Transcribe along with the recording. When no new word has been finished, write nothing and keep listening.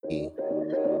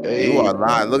You are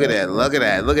live. Look at that. Look at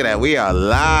that. Look at that. We are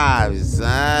live,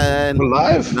 son. We're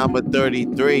live? Number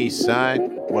 33,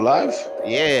 son. We're live?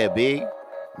 Yeah, B.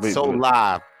 Wait, So live.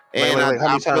 like, And like, like how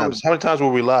many I'm feeling times? How many times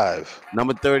were we live?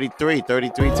 number 33.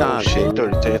 33 Oh times, shit,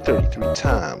 baby. 33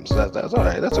 times. That's all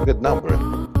right. That's a good number.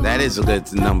 That is a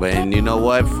good number. And you know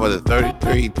what? For the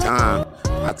 33th time,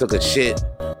 I took a shit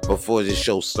before the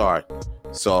show started.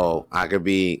 So I could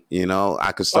be,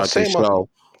 I could start the show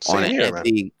on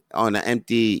an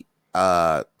empty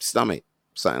stomach,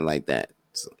 something like that.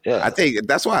 So Yeah.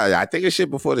 that's why I take a shit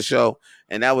before the show.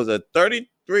 And that was a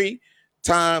 33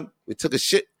 time we took a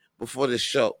shit before the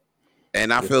show.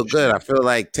 And I feel good. I feel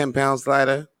like 10 pounds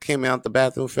lighter. Came out the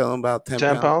bathroom feeling about 10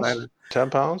 pounds lighter. 10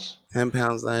 pounds? 10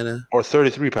 pounds lighter. Or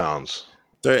 33 pounds?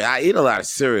 I eat a lot of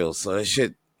cereal, so that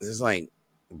shit is like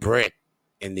brick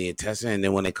in the intestine. And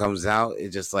then when it comes out,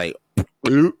 it's just like,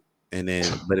 and then,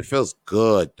 but it feels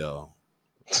good though.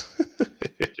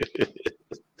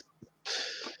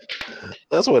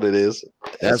 That's what it is.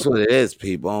 That's what it is,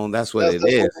 people. That's what it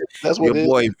is. That's what your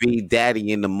boy V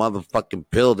Daddy in the motherfucking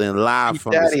building live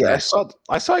from Daddy. I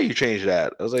saw you change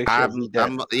that. I was like, I'm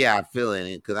feeling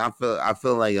it because I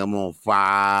feel like I'm on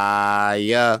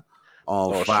fire.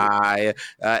 Fire.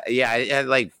 Yeah, it had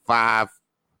like five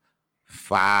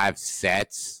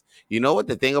sets. You know what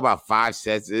the thing about 5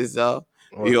 sets is though?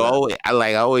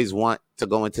 I always want to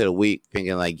go into the week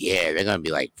thinking like, yeah, they're gonna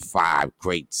be like 5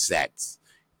 great sets.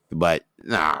 But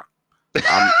nah.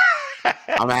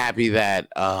 I'm happy that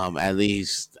at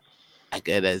least I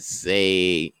gotta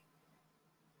say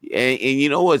and you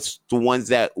know what's the ones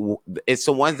that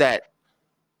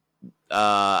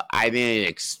I didn't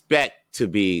expect to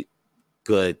be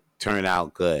good turn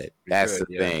out good. That's the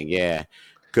thing, yeah.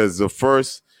 Because the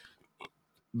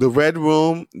red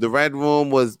room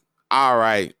was all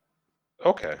right.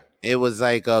 Okay. It was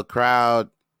like a crowd,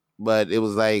 but it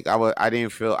was like I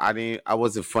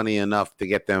wasn't funny enough to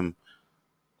get them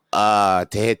to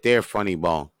hit their funny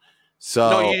bone. So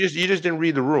no, you just didn't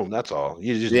read the room. That's all.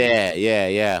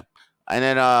 Yeah. And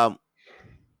then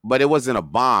but it wasn't a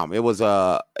bomb. It was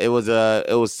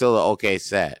still an okay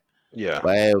set. Yeah.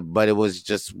 But it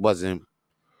wasn't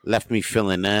left me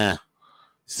feeling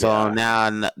So now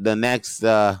the next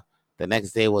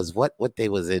day was what day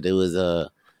was it? It was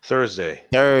Thursday.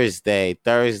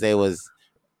 Thursday was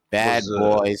Bad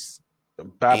Boys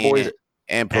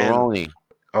and Peroni.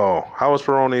 How was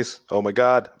Peroni's? Oh my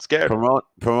God, I'm scared.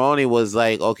 Peroni was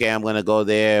like, okay, I'm gonna go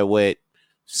there with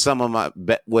some of my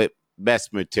with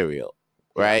best material,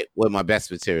 right? With my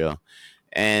best material,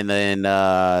 and then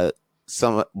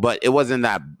but it wasn't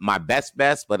that my best,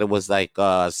 but it was like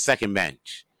second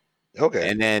bench. Okay,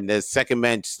 and then the second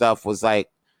bench stuff was like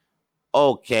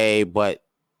okay, but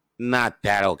not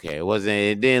that okay.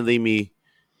 It didn't leave me.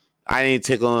 I didn't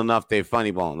tickle enough their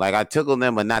funny bone. Like I tickled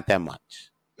them, but not that much.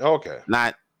 Okay,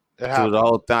 not through the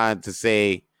whole time to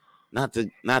say, not to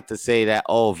say that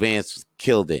Vance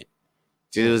killed it.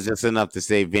 It was just enough to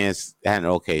say Vance had an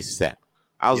okay set.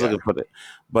 I was looking for it,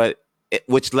 but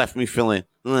which left me feeling.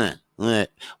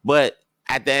 But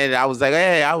at the end, I was like,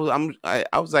 hey, I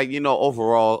was like,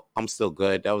 overall, I'm still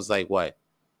good. That was like what?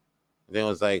 Then it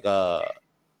was like, oh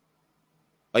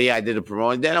yeah, I did a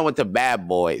promo. Then I went to Bad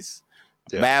Boys.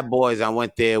 Yeah. Bad Boys, I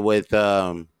went there with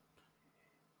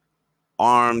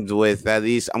armed with at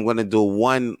least I'm gonna do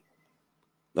one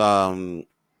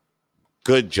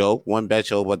good joke, one bad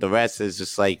joke, but the rest is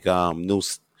just like new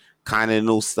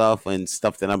stuff and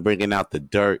stuff that I'm bringing out the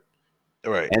dirt.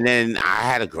 Right. And then I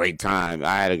had a great time.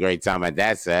 At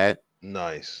that set.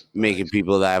 Nice. Making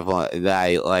people laugh on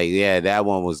that. Like, yeah, that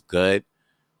one was good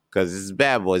because it's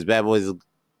Bad Boys. Bad Boys is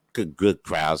a good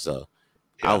crowd. So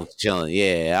I was chilling.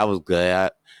 Yeah, I was good.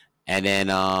 And then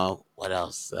what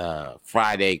else?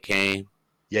 Friday came.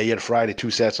 Yeah, you had Friday,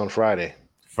 2 sets on Friday.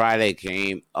 Friday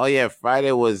came. Oh yeah,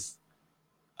 Friday was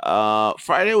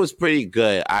pretty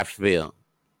good, I feel.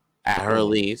 At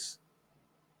Hurley's.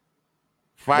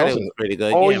 Friday was pretty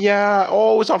good. Oh yeah.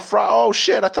 Oh, it was on Friday. Oh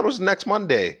shit. I thought it was next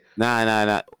Monday.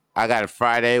 Nah. I got it.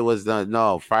 Friday was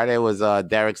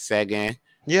Derek Sagan.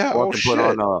 Yeah. Walter put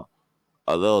on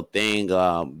a little thing.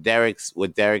 Derek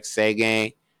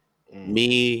Sagan,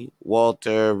 me,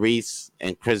 Walter, Reese,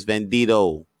 and Chris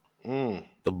Vendito.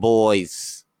 The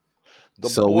boys. The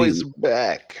boys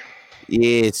back.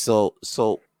 Yeah, so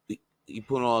you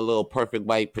put on a little Perfect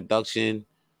Bite production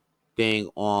thing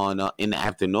on in the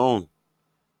afternoon.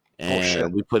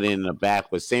 And we put it in the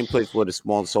back, but same place where the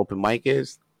smallest open mic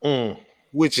is,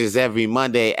 which is every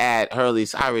Monday at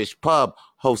Hurley's Irish Pub,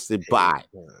 hosted by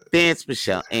Vance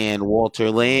Michelle and Walter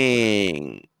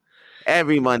Lang.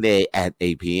 Every Monday at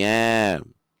 8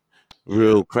 p.m.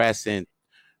 Real Crescent,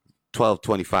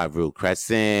 1225 Real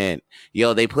Crescent.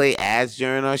 Yo, they play ads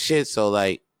during our shit, so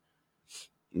like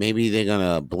maybe they're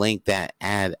gonna blink that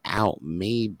ad out.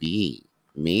 Maybe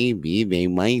they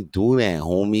might do that,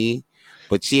 homie.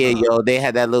 But yeah, yo, they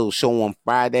had that little show on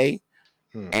Friday,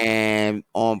 and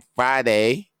on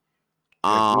Friday,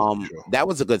 that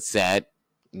was a good set.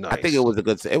 Nice. I think it was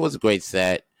a great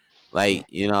set. Like,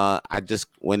 you know, I just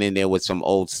went in there with some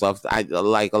old stuff. I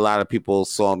like a lot of people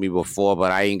saw me before,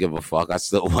 but I ain't give a fuck. I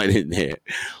still went in there.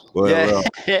 Well,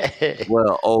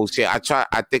 old shit. I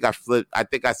think I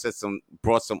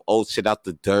brought some old shit out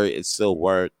the dirt. It still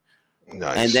worked.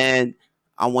 Nice. And then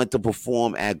I went to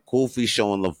perform at Goofy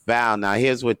Show in Laval. Now,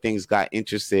 here's where things got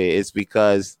interested. It's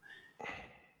because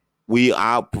we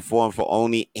outperformed for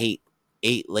only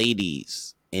eight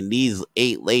ladies. And these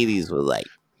 8 ladies were like,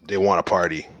 they want a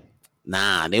party.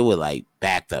 Nah, they were like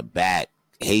back to back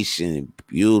Haitian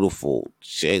beautiful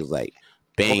chicks, like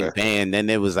bang bang. Then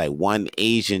there was like one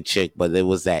Asian chick, but there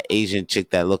was that Asian chick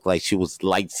that looked like she was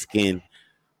light skinned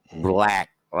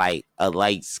black, like a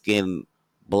light skinned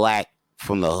black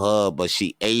from the hood, but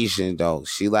she Asian though.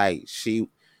 She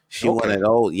one of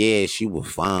those. Yeah, she was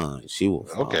fine. She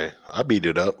was fine. Okay, I beat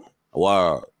it up.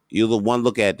 Wow, you the one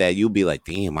look at that, you'll be like,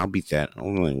 damn, I beat that.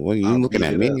 I'm like, what are you looking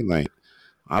at me? Like,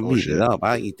 I beat it up.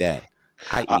 I eat that.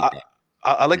 I eat that.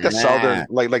 I like the southern,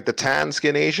 like the tan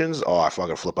skin Asians. Oh, I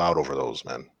fucking flip out over those,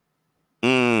 man.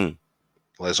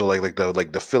 So like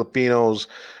the Filipinos,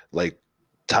 like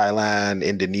Thailand,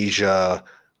 Indonesia,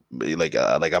 like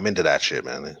I'm into that shit,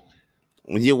 man.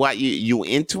 You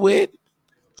into it?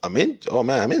 I'm into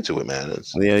it,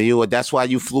 man. That's why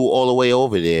you flew all the way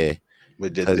over there.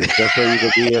 Just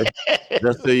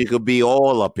so you could be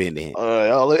all up in it.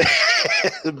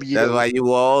 That's why you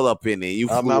were all up in it. You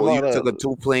took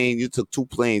 2 planes. You took 2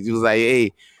 planes. You was like,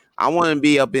 hey, I want to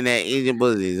be up in that Asian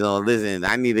business. So listen,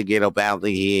 I need to get up out of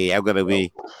here. I'm gonna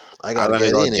be. I gotta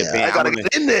get in there. I gotta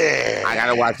get in there. I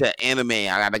gotta watch that anime. I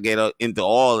gotta get into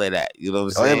all of that. You know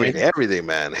what I'm saying? Everything,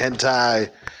 man.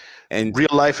 Hentai. And real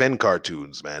life and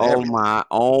cartoons, man.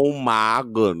 Oh my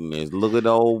goodness! Look at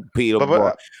old Peter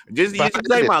boy. You just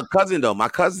like my cousin though. My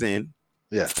cousin,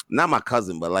 not my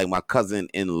cousin, but like my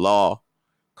cousin-in-law,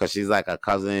 because she's like a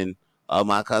cousin of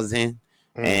my cousin.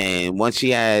 And once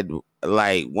she had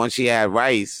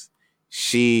rice,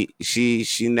 she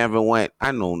never went.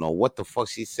 I don't know what the fuck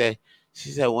she said. She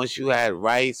said once you had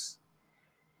rice,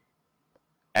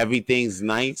 everything's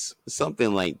nice,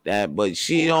 something like that. But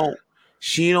she don't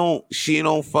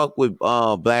fuck with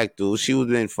black dudes. She was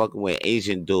been fucking with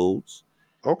Asian dudes.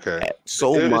 Okay.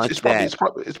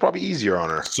 It's probably easier on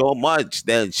her. So much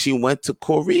that she went to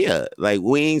Korea. Like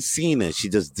we ain't seen her. She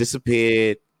just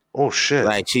disappeared. Oh shit.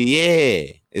 Like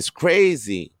it's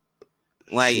crazy.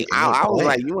 Like I was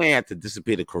like, you ain't have to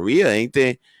disappear to Korea, ain't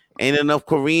there? Ain't enough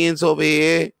Koreans over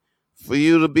here for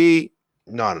you to be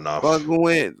not enough.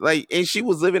 With, like, and she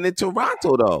was living in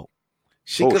Toronto though.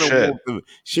 She could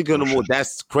have moved.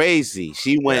 That's crazy.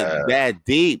 She went that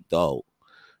deep though.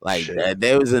 Like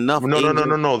there was enough.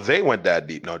 No. They went that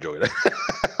deep. No, Joey.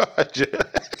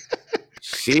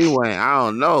 She went. I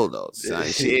don't know though. Son.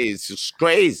 She's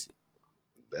crazy.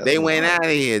 They went out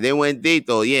of here. They went deep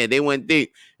though. Yeah, they went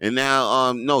deep. And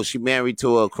now, no, she married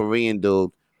to a Korean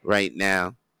dude right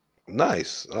now.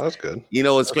 Nice. Oh, that's good. You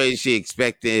know what's crazy? She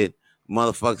expected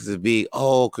motherfuckers to be,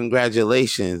 oh,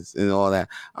 congratulations and all that.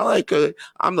 I like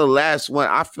I'm the last one.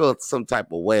 I felt some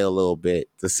type of way a little bit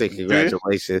to say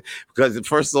congratulations because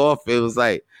first off, it was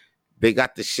like they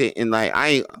got the shit and like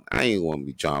I ain't want to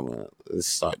be drama. Let's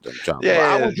start the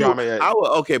drama.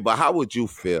 Okay, but how would you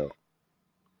feel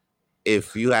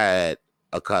if you had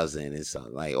a cousin and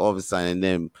something like all of a sudden and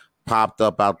then popped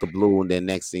up out the blue and then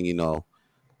next thing you know,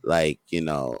 like they're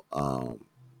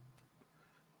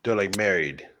like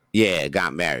married. Yeah,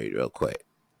 got married real quick.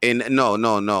 And no,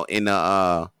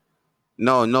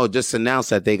 just announced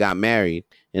that they got married.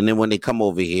 And then when they come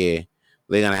over here,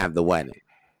 they're gonna have the wedding.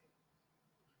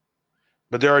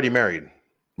 But they're already married.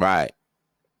 Right.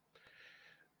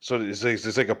 So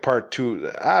it's like a part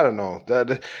 2. I don't know.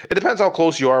 It depends how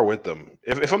close you are with them.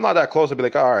 If I'm not that close, I'd be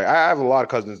like, all right. I have a lot of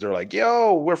cousins. They're like,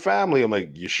 yo, we're family. I'm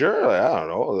like, you sure? Like, I don't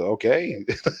know. Okay.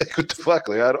 What the fuck?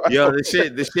 Like,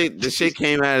 the shit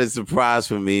came out as a surprise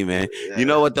for me, man. Yeah. You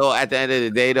know what though? At the end of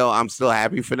the day, though, I'm still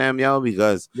happy for them, yo,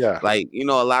 because like a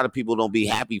lot of people don't be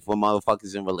happy for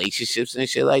motherfuckers in relationships and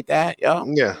shit like that, yo.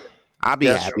 Yeah. I'll be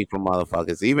happy for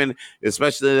motherfuckers, even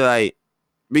especially like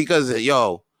because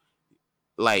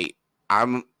like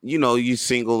I'm, you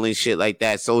single and shit like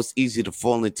that. So it's easy to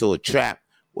fall into a trap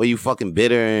where you fucking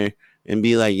bitter and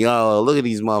be like, yo, look at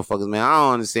these motherfuckers, man. I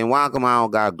don't understand. Why come I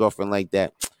don't got a girlfriend like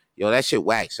that? yo, that shit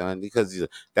whack, son, because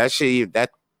that shit, that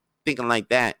thinking like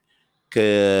that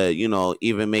could,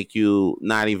 even make you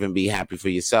not even be happy for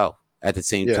yourself at the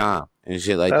same time and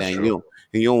shit like that. And you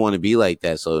don't want to be like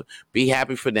that. So be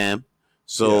happy for them.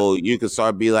 So you can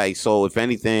start be like, so if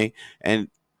anything, and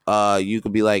you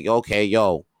could be like, okay,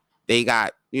 yo, they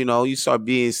got, you start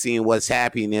seeing what's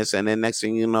happiness, and then next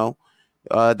thing you know,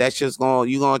 that's just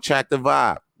you're gonna attract the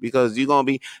vibe because you're gonna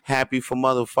be happy for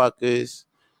motherfuckers.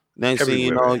 Next thing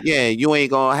you know, you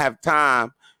ain't gonna have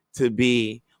time to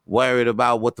be worried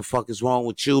about what the fuck is wrong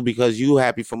with you because you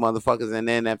happy for motherfuckers, and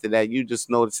then after that, you just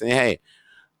noticing, hey,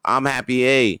 I'm happy.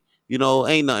 Hey,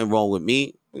 ain't nothing wrong with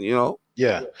me.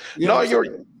 Yeah. No, you're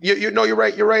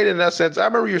right. You're right in that sense. I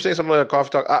remember you were saying something like a coffee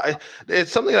talk.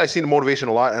 It's something that I see in motivation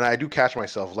a lot, and I do catch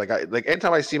myself. Like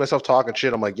anytime I see myself talking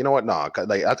shit, I'm like, you know what? Nah,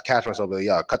 like I have to catch myself. Like,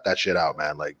 yeah, cut that shit out,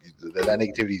 man. Like that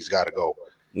negativity's got to go.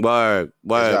 Word.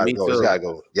 Me too. It's gotta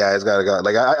go. Yeah, it's gotta go.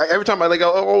 Like I every time I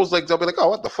always like, I'll be like, oh,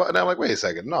 what the fuck? And I'm like, wait a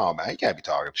second, no, man, you can't be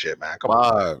talking shit, man. Come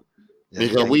on. Man. Yeah,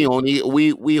 because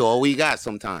we all we got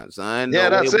sometimes, son. Yeah,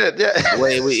 that's it.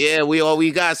 Yeah. We all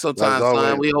we got sometimes,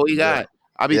 son. We all we got.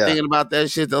 I be thinking about that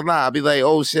shit a lot. I be like,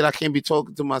 oh shit, I can't be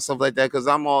talking to myself like that because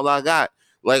I'm all I got.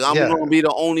 Like I'm gonna be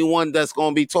the only one that's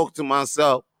gonna be talking to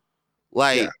myself.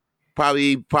 Like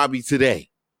probably today.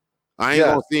 I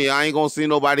ain't gonna see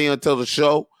nobody until the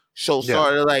show. Show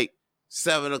started like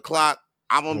 7 o'clock.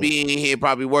 I'm gonna be in here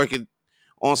probably working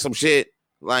on some shit.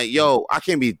 Like, yo, I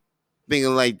can't be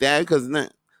thinking like that because no,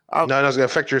 it's gonna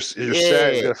affect your set.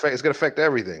 It's gonna affect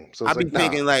everything. So I've been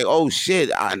thinking like, oh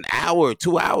shit, an hour,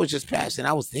 2 hours just passed, and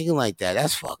I was thinking like that.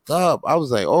 That's fucked up. I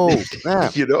was like, oh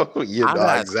snap. Exactly. Yeah,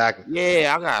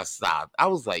 I gotta stop. I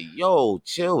was like, yo,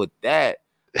 chill with that.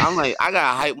 I'm like, I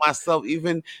gotta hype myself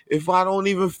even if I don't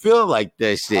even feel like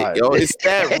that shit. Yo, it's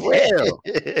that real.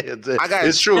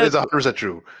 It's true. It's 100%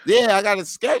 true. Yeah, I gotta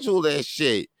schedule that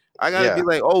shit. I gotta be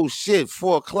like, oh shit,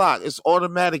 4 o'clock. It's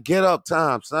automatic get up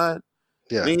time, son.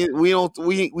 Yeah,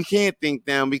 we can't think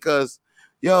down because,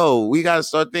 yo, we gotta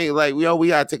start thinking like, we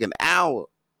gotta take an hour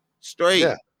straight.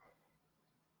 Yeah,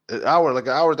 an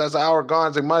hour. That's an hour gone.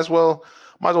 It's like might as well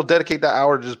dedicate that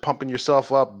hour to just pumping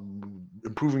yourself up,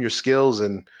 improving your skills,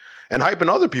 and hyping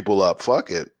other people up.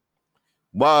 Fuck it.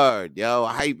 Word, yo,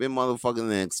 hyping motherfuckers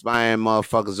and inspiring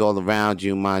motherfuckers all around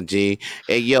you, my G.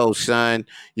 Hey, yo, son,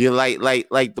 you like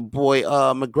the boy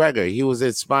McGregor. He was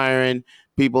inspiring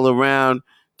people around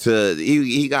to.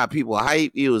 He got people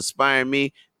hype. He was inspiring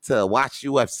me to watch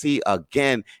UFC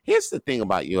again. Here's the thing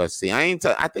about UFC.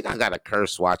 I think I got a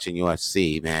curse watching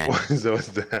UFC, man. What's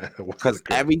that? Because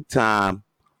every time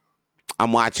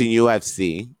I'm watching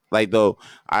UFC. Like though,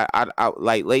 I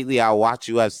like lately I watch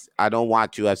UFC. I don't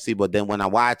watch UFC, but then when I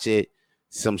watch it,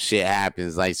 some shit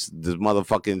happens. Like the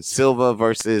motherfucking Silva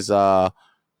versus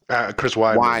Chris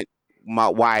Weidman.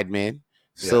 Weidman.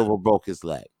 Silva broke his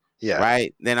leg. Yeah.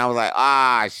 Right. Then I was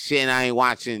like, shit, I ain't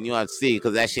watching UFC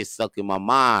because that shit stuck in my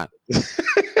mind.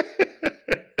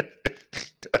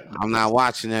 I'm not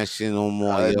watching that shit no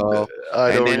more, yo.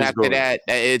 And then after that,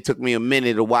 it took me a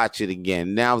minute to watch it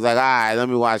again. Then I was like, all right, let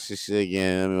me watch this shit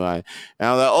again. And I was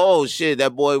like, oh shit,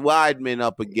 that boy Weidman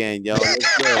up again, yo.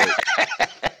 Let's go.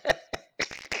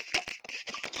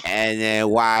 And then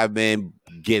Weidman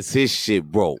gets his shit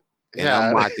broke. And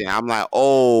I'm watching. I'm like,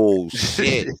 oh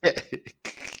shit.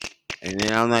 And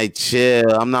then I'm like,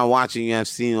 chill. I'm not watching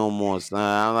UFC no more, son.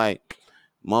 I'm like,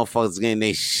 motherfuckers getting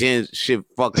their shit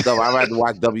fucked up. I'd rather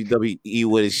watch WWE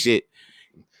with his shit.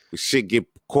 Shit get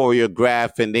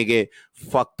choreographed and they get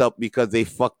fucked up because they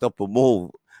fucked up a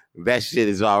move. That shit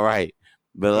is all right.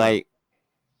 But like,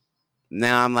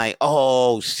 now I'm like,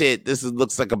 oh shit, this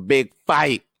looks like a big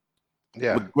fight.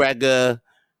 Yeah. McGregor,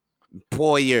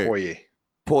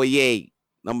 Poirier,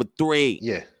 number 3.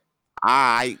 Yeah. All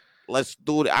right, let's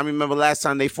do it. I remember last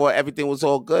time they fought, everything was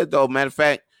all good though. Matter of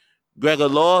fact, Gregor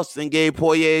lost and gave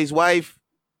Poirier's wife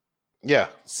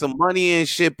some money and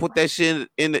shit. Put that shit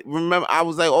in. Remember, I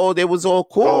was like, oh, they was all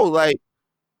cool. Like,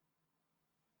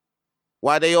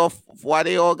 why they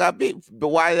all got beat? But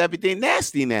why is everything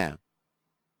nasty now?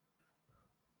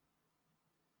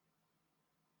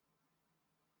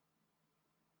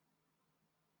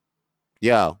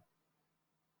 Yo.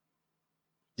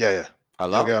 Yeah.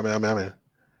 Hello. Okay, I'm in.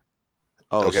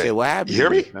 Oh shit! What happened? You hear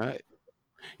me?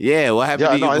 Yeah, what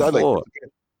happened to you before?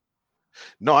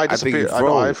 I disappeared.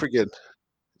 I forget.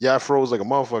 Yeah, I froze like a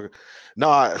motherfucker.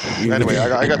 No, anyway,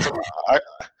 I got some.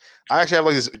 I actually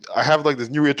have this. I have like this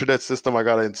new internet system I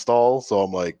gotta install. So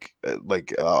I'm like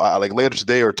later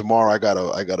today or tomorrow. I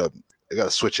gotta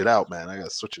switch it out, man. I gotta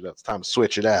switch it out. It's time to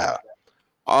switch it out.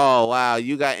 Oh wow,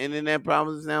 you got internet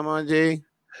problems now, Monji?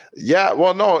 Yeah,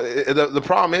 well, no, the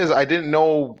problem is I didn't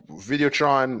know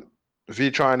Videotron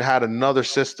had another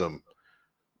system.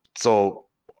 So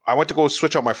I went to go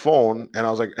switch out my phone, and I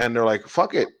was like, and they're like,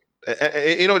 "Fuck it,"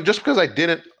 just because I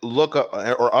didn't look up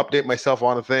or update myself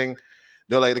on the thing,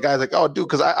 they're like, the guy's like, "Oh, dude,"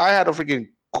 because I had a freaking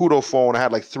Kudo phone, I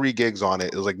had like 3 gigs on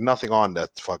it. It was like nothing on that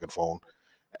fucking phone,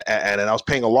 and then I was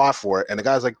paying a lot for it. And the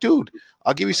guy's like, "Dude,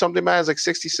 I'll give you something, man. It's like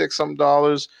 66 some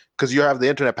dollars because you have the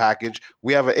internet package.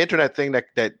 We have an internet thing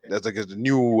that's like a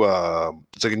new,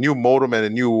 it's like a new modem and a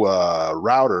new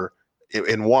router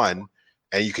in one."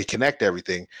 And you can connect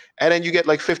everything, and then you get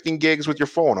like 15 gigs with your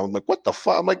phone. I'm like, what the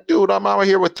fuck? I'm like, dude, I'm out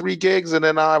here with 3 gigs, and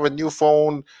then I have a new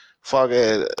phone. Fuck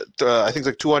it, I think it's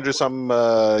like 200 some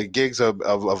gigs of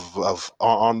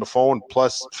on the phone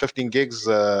plus 15 gigs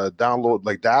download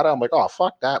like data. I'm like, oh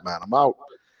fuck that, man. I'm out.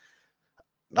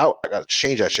 Now I gotta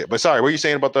change that shit. But sorry, what are you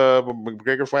saying about the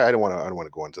McGregor fight? I don't want to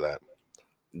go into that.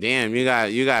 Damn, you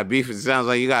got beef. It sounds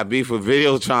like you got beef with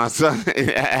Videotron, son.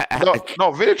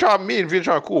 no, Videotron. Me and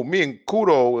Videotron cool. Me and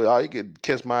Kudo, you could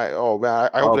kiss my. Oh man,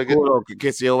 I hope Kudo could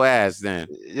kiss your ass then.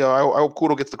 I hope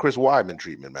Kudo gets the Chris Weidman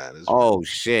treatment, man.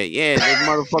 Shit, yeah,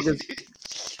 those motherfuckers,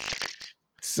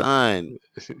 son.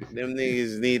 Them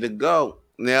niggas need to go.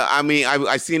 Now, I mean,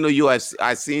 I seen the UFC.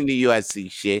 I seen the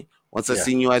UFC shit. Once I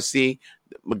seen UFC,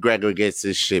 McGregor gets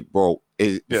his shit broke.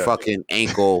 His fucking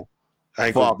ankle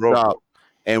fucked broke up.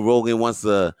 And Rogan wants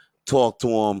to talk to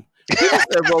him.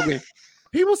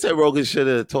 People said Rogan should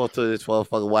have talked to this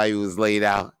motherfucker while he was laid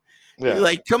out. Yeah. He's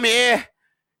like, come here.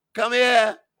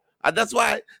 That's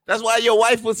why your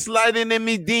wife was sliding in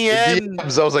me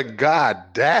DMs. I was like, God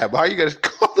damn, how are you gonna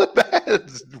call the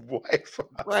man's wife?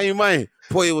 Right.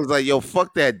 Poya was like, yo,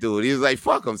 fuck that dude. He was like,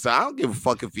 fuck him, so I don't give a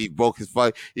fuck if he broke his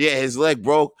fuck. Yeah, his leg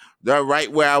broke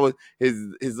right where I was.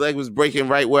 His leg was breaking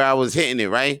right where I was hitting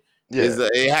it. Right. Yeah.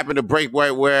 It happened to break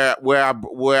right where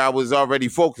I was already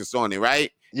focused on it,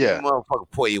 right? Yeah. The motherfucker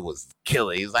Poya was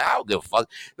killing. He's like, I don't give a fuck.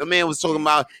 The man was talking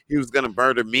about he was gonna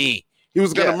murder me. He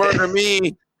was gonna murder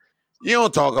me. You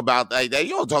don't talk about like that.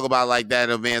 You don't talk about like that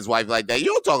a man's wife like that. You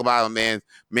don't talk about a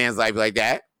man's life like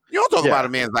that. You don't talk about a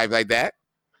man's life like that.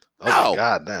 No.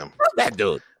 God damn. Fuck that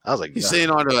dude. I was like, he's sitting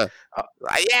on the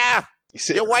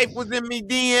your wife was in me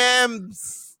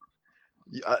DMs.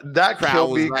 That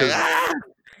killed me because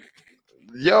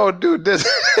yo, dude, this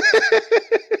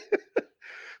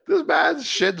man's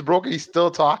shit's broken. He's still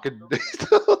talking. I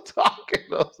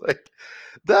was like,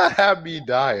 that had me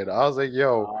dying. I was like,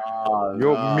 yo,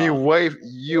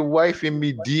 you wife in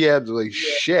me DMs. Like,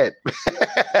 shit.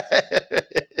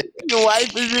 Your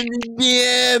wife is in the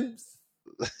DMs.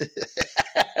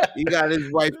 He got his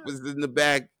wife was in the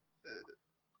back.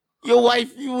 Your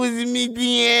wife was in me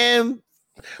DMs.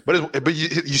 But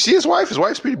you see his wife? His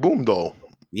wife's pretty boom, though.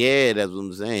 Yeah, that's what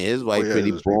I'm saying. His wife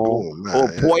pretty boom.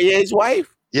 Poirier's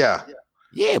wife? Yeah.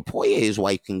 Yeah, Poirier's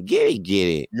wife can get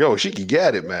it. Yo, she can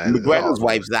get it, man. McGregor's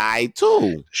wife's alright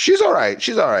too. She's all right.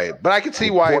 But I can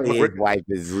see why Poirier's wife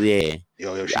is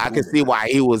Yo, I can see why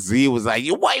he was like,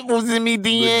 your wife was in me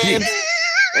DMs.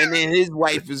 And then his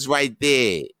wife is right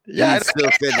there. Yeah, he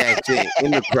still said that shit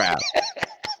in the crowd.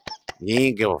 He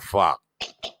ain't give a fuck.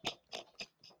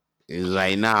 He was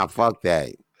like, nah, fuck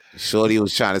that. Shorty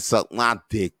was trying to suck my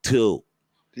dick too.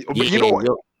 But you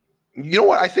know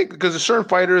what? I think because there's certain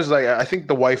fighters, like I think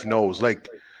the wife knows. Like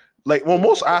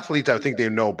most athletes, I think they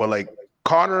know. But like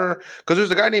Conor, because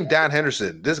there's a guy named Dan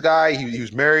Henderson. This guy, he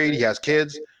was married, he has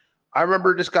kids. I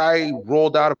remember this guy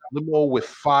rolled out of a limo with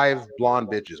 5 blonde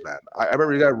bitches, man. I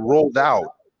remember the guy rolled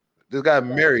out. This guy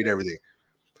married everything.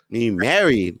 He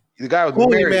married? The guy was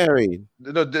married.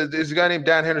 No, there's a guy named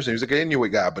Dan Henderson. He's like an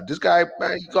Inuit guy. But this guy,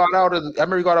 man, I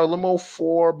remember he got out of a limo,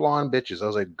 4 blonde bitches. I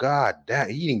was like, God damn,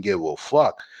 he didn't give a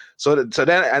fuck. So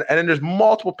then there's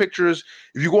multiple pictures.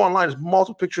 If you go online, there's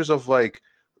multiple pictures of like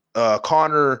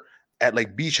Conor at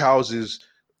like beach houses.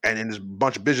 And then there's a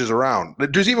bunch of bitches around.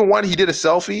 There's even one, he did a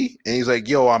selfie, and he's like,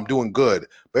 yo, I'm doing good.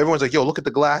 But everyone's like, yo, look at the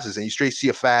glasses. And you straight see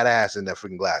a fat ass in that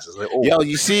freaking glasses. Like, oh. Yo,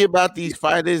 you see about these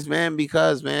fighters, man,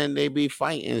 because, man, they be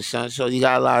fighting, son. So you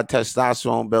got a lot of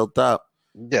testosterone built up.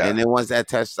 Yeah. And then once that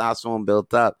testosterone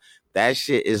built up, that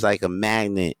shit is like a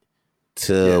magnet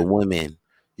to women.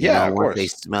 You know, once they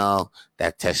smell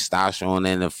that testosterone,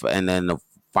 and then the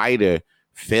fighter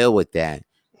feel with that.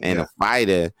 And the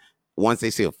fighter, once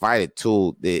they see a fighter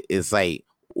too, it's like,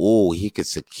 oh, he could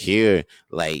secure,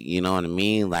 like, you know what I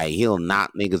mean? Like, he'll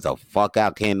knock niggas the fuck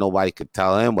out. Can't nobody could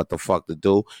tell him what the fuck to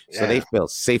do. So they feel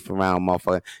safe around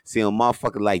motherfucker. See, a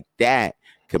motherfucker like that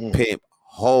could pimp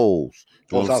hoes.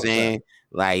 You know what I'm saying?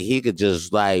 Like, he could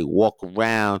just like walk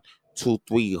around 2,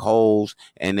 3 hoes,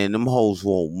 and then them hoes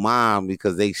won't mind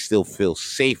because they still feel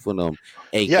safe with them,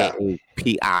 aka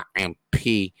PIMP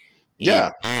in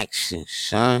Yeah. action,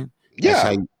 son. That's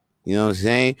how Yeah. you know what I'm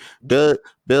saying? Build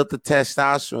the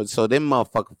testosterone. So them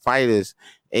motherfucking fighters,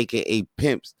 aka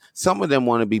pimps. Some of them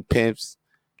want to be pimps,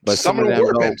 but Some some of of them them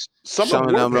were don't. pimps. Some of Some them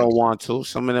of were them don't pimps. want to.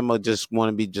 Some of them are just want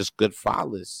to be just good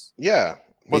fathers. Yeah.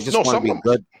 They But just no, want to some of be them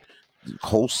good,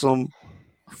 wholesome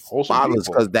wholesome fathers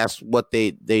people. because that's what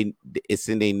they it's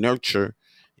in their nurture,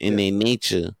 in their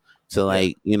nature to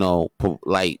like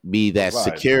like be that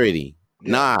Provide. security.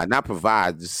 Yeah. Nah, not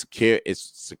provide. It's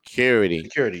security.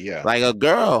 Security. Yeah. Like a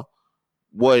girl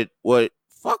would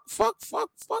fuck.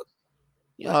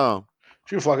 Yo,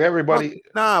 She would fuck everybody.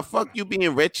 fuck you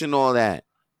being rich and all that.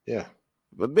 Yeah.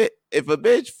 If a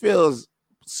bitch feels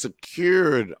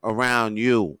secured around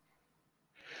you,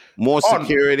 more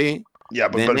security Yeah,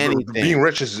 than but anything. being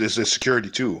rich is a security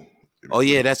too. Oh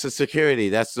yeah, that's a security.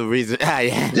 That's the reason.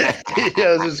 Yeah,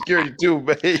 that's a security too,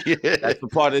 man. Yeah. That's a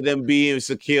part of them being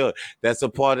secure. That's a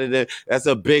part of them. That's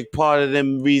a big part of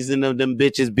them reason of them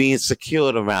bitches being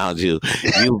secured around you.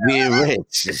 You being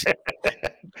rich.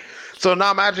 So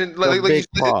now imagine like big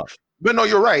part. But no,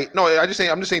 you're right. No, I'm just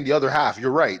saying the other half.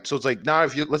 You're right. So it's like now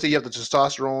if let's say you have the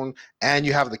testosterone and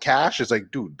you have the cash, it's like,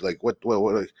 dude, like what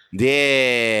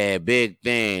Yeah, big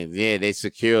thing. Yeah, they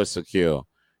secure. You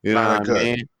know what I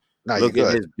mean? Nah, Look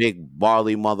at this big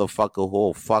barley motherfucker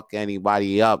who'll fuck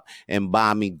anybody up and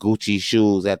buy me Gucci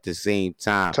shoes at the same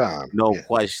time. No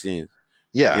questions.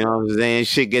 Yeah. You know what I'm saying?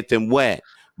 Shit get them wet.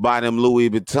 Buy them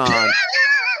Louis Vuitton.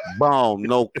 Boom.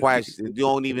 No questions. You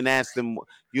don't even ask them.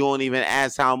 You don't even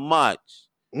ask how much.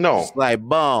 No. It's like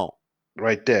boom.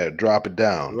 Right there. Drop it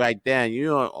down. Right there. You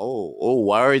know,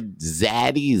 word.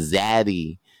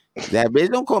 Zaddy. That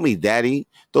bitch, don't call me daddy.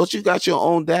 Don't you got your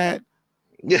own dad?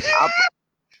 Yeah.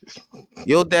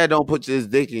 Your dad don't put his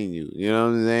dick in you. You know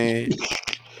what I'm saying?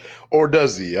 Or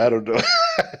does he? I don't know.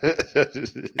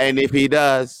 And if he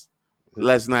does,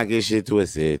 let's not get shit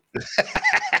twisted.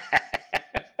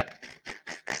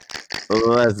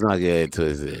 Let's not get it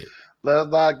twisted. Let's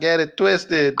not get it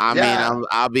twisted. I mean,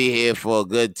 I'll be here for a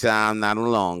good time, not a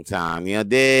long time. You know,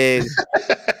 dig?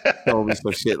 Told me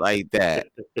some shit like that.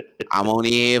 I'm only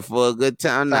here for a good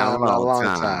time, not a long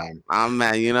time. I'm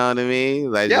at, you know what I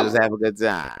mean? Like, just have a good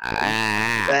time.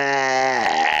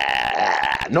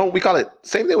 No, we call it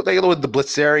same thing with the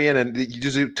Blitzerian, and you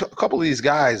just a couple of these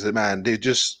guys, man. They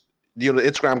just the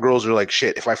Instagram girls are like,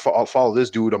 shit. If I'll follow this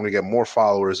dude, I'm gonna get more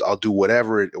followers. I'll do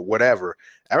whatever.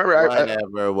 I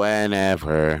remember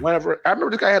whenever. I remember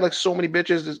this guy had like so many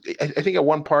bitches. I think at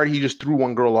one party he just threw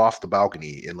one girl off the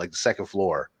balcony in like the second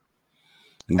floor.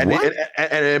 And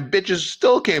bitches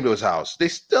still came to his house. They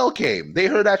still came. They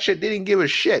heard that shit. They didn't give a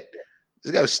shit.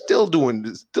 This guy was still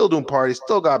doing parties.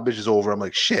 Still got bitches over. I'm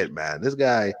like, shit, man. This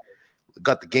guy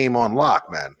got the game on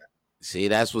lock, man. See,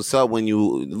 that's what's up when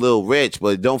you little rich.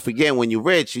 But don't forget, when you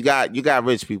rich, you got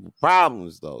rich people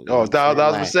problems though. Oh, that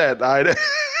was what said. I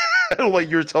don't like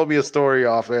you were telling me a story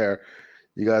off air.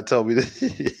 You gotta tell me this.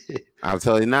 I'll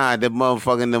tell you now. The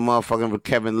motherfucking with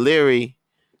Kevin Leary.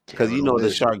 Because you know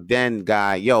the Shark Den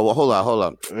guy. Yo, well, hold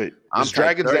on. Wait, I'm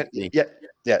Dragon's Den.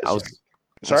 Yeah.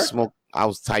 I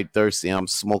was type thirsty. I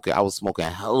was smoking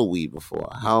hella weed before.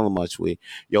 Hella much weed.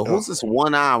 Yo, who's this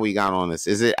one eye we got on this?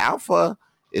 Is it Alpha?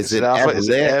 Is it Alpha? Is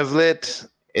it Evlet?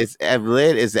 It's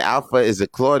Evlet. Is it Alpha? Is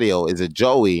it Claudio? Is it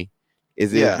Joey?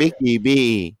 Is it Vicky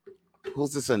B?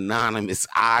 Who's this anonymous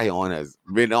eye on us?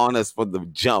 Been on us for the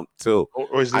jump too.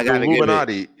 Or is it the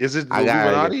Illuminati? Is it the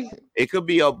Illuminati? It could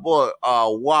be a boy,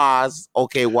 Waz.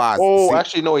 Okay, Waz. Oh,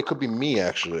 actually, no. It could be me.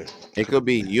 Actually, it could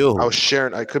be you. I was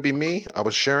sharing. It could be me. I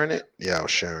was sharing it. Yeah, I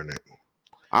was sharing it.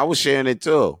 I was sharing it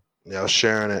too. Yeah, I was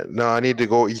sharing it. No, I need to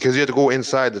go because you have to go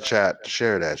inside the chat to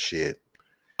share that shit.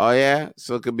 Oh yeah,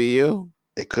 so it could be you.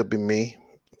 It could be me.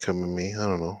 It could be me. I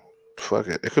don't know. Fuck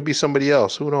it. It could be somebody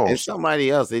else. Who knows? It's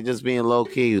somebody else. They just being low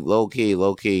key.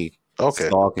 Okay.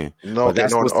 Stalking. No,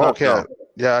 okay.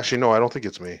 Yeah, actually, no. I don't think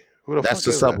it's me. Who the that's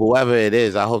what's up. Whoever it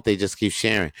is, I hope they just keep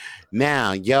sharing.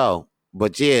 Now, yo,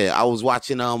 but yeah, I was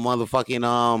watching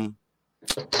motherfucking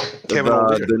Kevin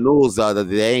O'Leary. The news the other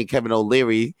day. Kevin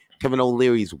O'Leary. Kevin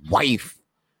O'Leary's wife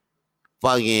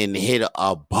fucking hit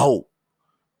a boat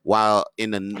while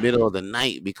in the middle of the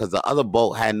night because the other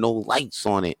boat had no lights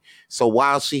on it. So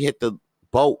while she hit the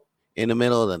boat in the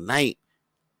middle of the night,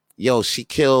 yo, she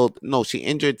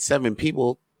injured 7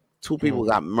 people. 2 people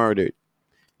got murdered.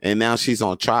 And now she's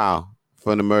on trial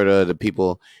for the murder of the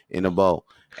people in the boat.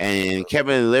 And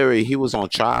Kevin Leary, he was on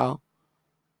trial.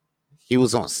 He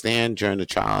was on stand during the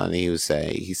trial, and he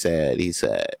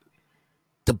said,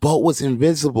 the boat was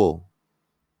invisible.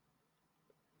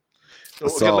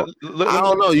 So I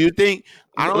don't know. You think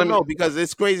I don't know because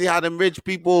it's crazy how them rich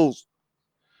people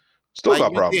still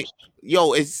got problems.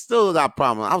 It's still got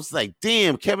problems. I was like,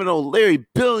 damn, Kevin O'Leary,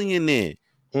 billionaire.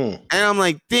 And I'm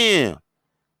like, damn,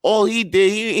 all he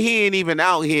did, he ain't even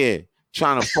out here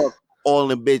trying to fuck all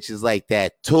them bitches like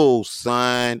that too,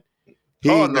 son. He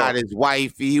got his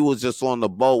wife. He was just on the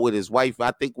boat with his wife,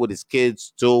 I think with his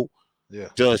kids too. Yeah.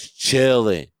 Just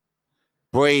chilling.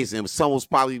 Brazen. Someone's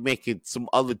probably making some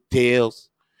other deals.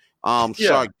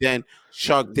 Shark Den.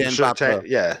 Shark Den.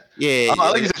 Yeah. Yeah. I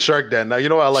like you said Shark Den. Now you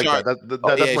know what I like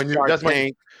that's my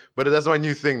new but that's my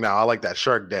new thing now. I like that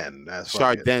Shark Den.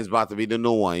 Shark Den's about to be the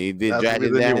new one. He did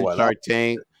Dragon Den, Shark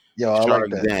Tank, Yo, Shark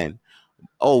Den.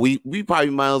 Oh, we probably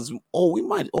might.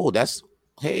 That's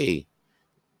hey.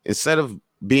 Instead of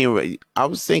being, I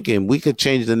was thinking we could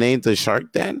change the name to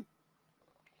Shark Den.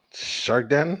 Shark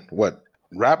Den? What?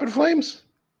 Rapid Flames?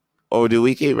 Or do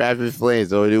we keep Rapid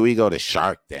Flames? Or do we go to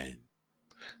Shark Den?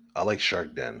 I like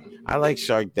Shark Den. I like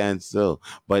Shark Den too.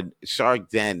 But Shark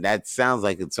Den, that sounds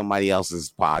like it's somebody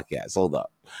else's podcast. Hold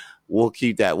up. We'll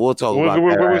keep that. We'll talk about that.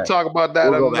 We'll talk about that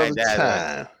another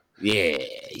time. Yeah.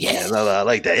 I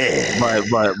like that.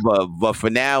 Yeah. But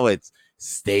for now, it's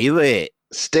stay lit.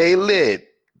 Stay lit.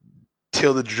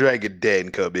 Till the Dragon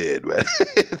Den come in, man.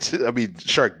 I mean,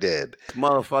 Shark Den.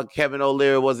 Motherfucker, Kevin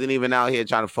O'Leary wasn't even out here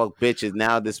trying to fuck bitches.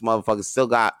 Now this motherfucker still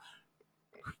got,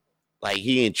 like,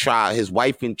 he in trial. His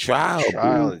wife in trial.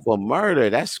 For murder.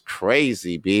 That's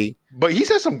crazy, B. But he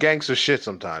says some gangster shit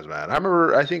sometimes, man. I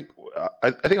remember, I think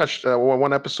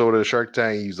one episode of Shark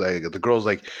Tank, he's like, the girl's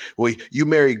like, well, you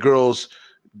marry girls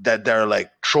that are like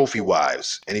trophy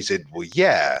wives. And he said, well,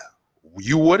 yeah.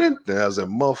 You wouldn't? Then I was like,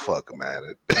 motherfucker,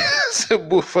 man.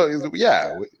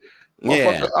 Yeah.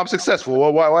 I'm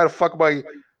successful. Why the fuck am I?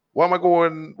 Why am I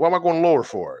going lower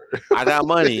for? I got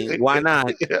money. Why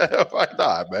not? Why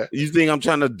not, man? You think I'm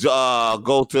trying to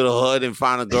go to the hood and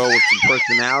find a girl with some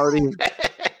personality?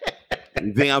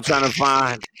 You think I'm trying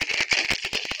to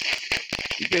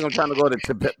go to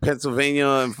Pennsylvania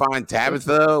and find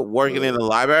Tabitha working in the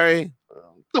library?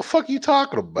 What the fuck are you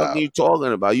talking about? What are you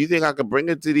talking about? You think I could bring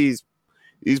her to these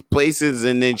places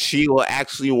and then she will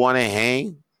actually want to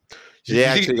hang? You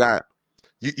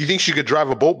think she could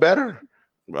drive a boat better?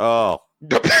 Oh.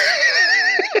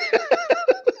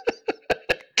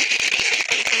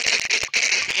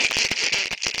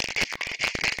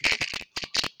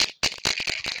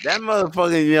 That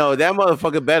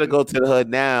motherfucker better go to the hood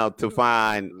now to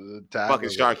find fucking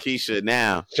Sharkeisha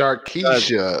now.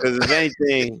 Sharkeisha. Because if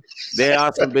anything, there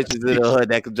are some bitches in the hood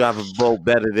that could drive a boat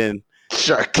better than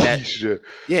Sharkeisha.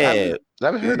 Yeah. I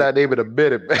haven't heard that name in a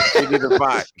minute, man. We need to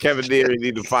find Kevin Deere.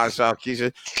 Need to find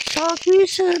Sharkeisha.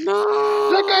 Sharkeisha,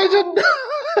 no.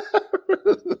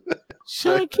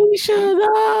 Sharkeisha,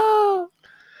 no.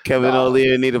 Kevin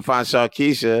O'Leary need to find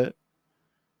Sharkeisha.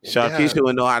 Sharkeisha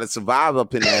would know how to survive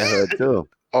up in that hood too.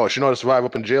 Oh, she know how to survive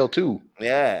up in jail too.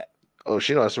 Yeah. Oh,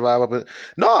 she know how to survive up in.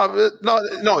 No,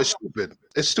 it's stupid.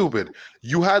 It's stupid.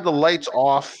 You had the lights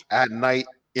off at night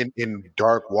in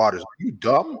dark waters. Are you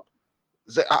dumb?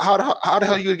 How the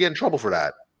hell are you gonna get in trouble for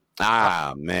that?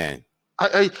 Ah, man.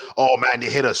 Oh man, they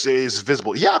hit us. It's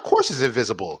visible. Yeah, of course it's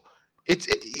invisible. It's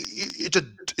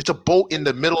a boat in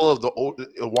the middle of the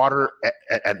water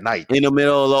at night. In the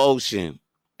middle of the ocean.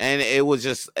 And it was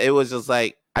just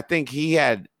like, I think he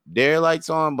had their lights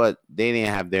on, but they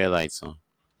didn't have their lights on.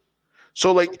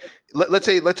 So like, let's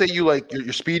say you like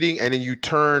you're speeding and then you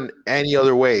turn any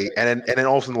other way, and then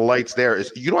all of a sudden the lights there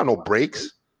is, you don't have no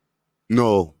brakes.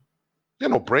 No, you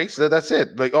have no brakes. That's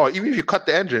it. Like, oh, even if you cut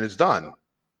the engine, it's done.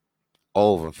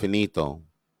 Over, finito.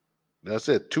 That's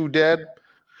it. 2 dead.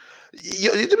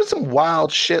 There's been some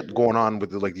wild shit going on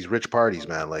with like these rich parties,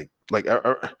 man. Well,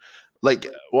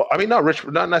 I mean, not rich,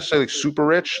 not necessarily super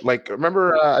rich. Like,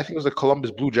 remember, I think it was the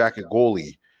Columbus Blue Jacket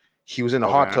goalie. He was in a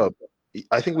hot tub.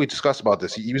 I think we discussed about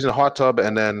this. He was in a hot tub,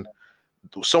 and then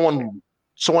someone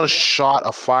shot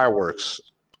a fireworks,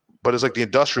 but it's like the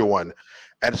industrial one.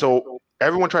 And so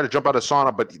everyone tried to jump out of the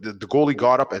sauna, but the goalie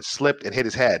got up and slipped and hit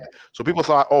his head. So people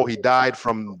thought, oh, he died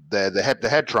from the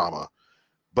head trauma.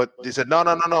 But they said, no,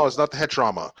 it's not the head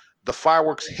trauma. The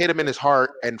fireworks hit him in his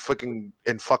heart and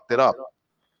fucked it up.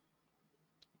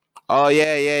 Oh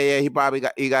yeah. He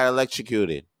got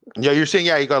electrocuted. Yeah, you're saying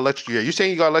he got electrocuted. You're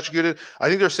saying he got electrocuted. I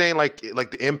think they're saying like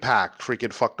the impact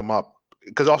freaking fucked him up,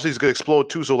 because also he's gonna explode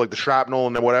too. So like the shrapnel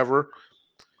and then whatever.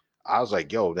 I was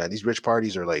like, yo, man, these rich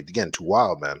parties are like getting too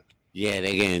wild, man. Yeah,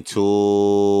 they're getting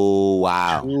too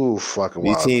wild. Too fucking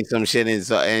wild. You seen some shit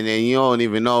and then you don't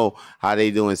even know how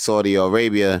they do in Saudi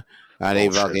Arabia. How they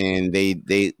fucking they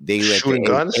let the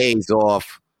guns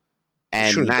off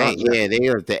At night, yeah, they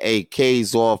let the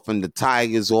AKs off and the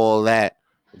tigers, all that,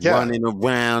 running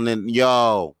around and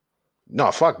yo.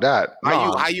 No, fuck that.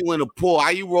 How you in the pool? How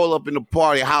you roll up in the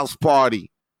party, house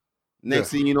party?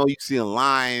 Next thing you know, you see a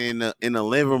lion in the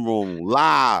living room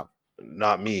live.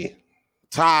 Not me.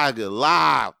 Tiger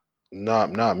live.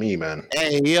 Not me, man.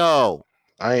 Hey yo.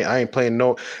 I ain't playing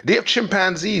no. They have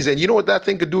chimpanzees, and you know what that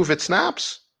thing could do if it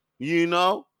snaps? You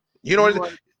know? You know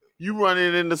you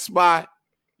running in the spot.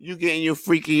 You getting your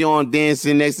freaky on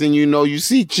dancing. Next thing you know, you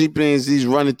see chimpanzees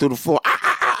running through the floor.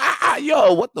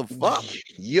 Yo, what the fuck?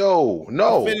 Yo,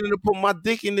 no. I'm finna to put my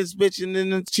dick in this bitch and then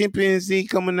the chimpanzee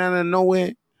coming out of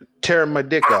nowhere. Tearing my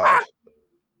dick off.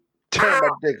 Tearing my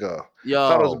dick off. Yo.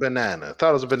 Thought it was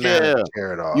a banana. Yeah.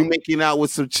 Tear it off. You making out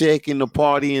with some chick in the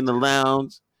party in the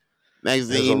lounge. Next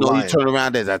thing you know, you turn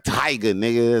around, there's a tiger,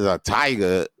 nigga. There's a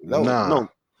tiger. No.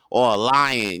 Or a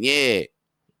lion, yeah.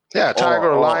 Yeah,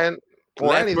 tiger or lion.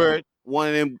 Leopard, one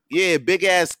of them, big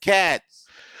ass cats.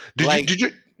 Did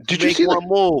you make see one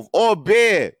move? Or a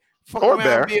bear. Or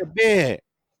bear. Be a bear.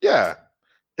 Yeah.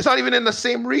 It's not even in the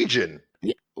same region.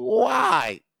 Yeah.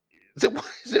 Why? Is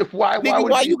it why? Nigga,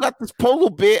 why you got this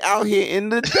polar bear out here in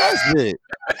the desert?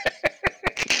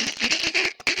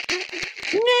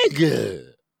 Nigga.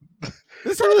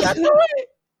 This how y'all do it.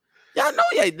 Y'all know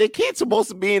they can't supposed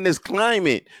to be in this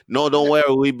climate. No, don't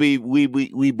worry.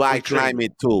 We buy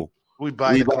climate too. We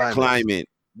buy climate.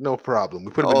 No problem.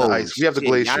 We put them in the ice. We have the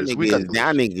glaciers.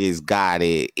 Y'all niggas got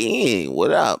it in.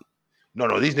 What up?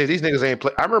 No. These niggas ain't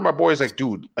play. I remember my boy's like,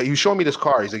 dude, you showing me this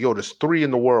car. He's like, yo, there's 3 in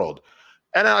the world.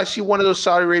 And then I see one of those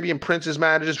Saudi Arabian princes,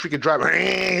 man, just freaking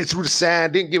driving through the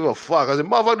sand. Didn't give a fuck. I was like,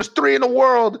 motherfucker, there's 3 in the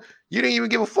world. You didn't even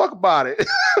give a fuck about it.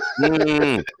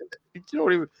 You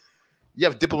don't even. You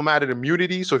have diplomatic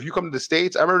immunity. So if you come to the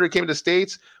States, I remember they came to the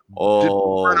States.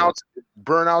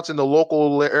 Burnouts in the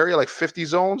local area, like 50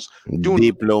 zones.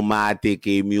 Diplomatic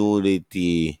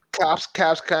immunity. Cops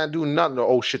can't do nothing.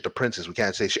 Oh shit, the princess, we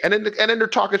can't say shit. And then they're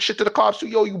talking shit to the cops too.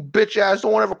 Yo, you bitch ass,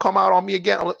 don't ever come out on me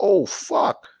again. I'm like, oh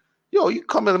fuck. Yo, you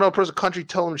come in another person's country,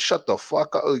 tell them shut the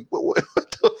fuck up. What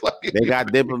the fuck? They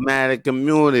got diplomatic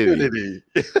immunity.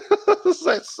 It's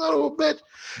like, son of a bitch.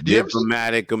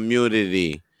 Diplomatic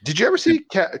immunity. Did you ever see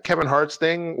Kevin Hart's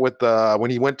thing with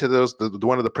when he went to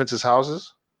one of the prince's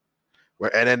houses?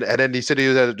 And then he said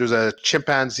there was a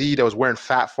chimpanzee that was wearing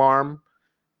Fat Farm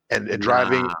and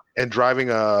driving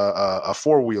a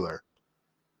 4-wheeler.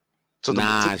 So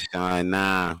nah.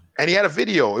 And he had a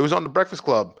video. It was on the Breakfast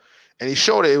Club. And he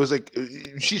showed it. It was like,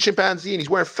 she's chimpanzee, and he's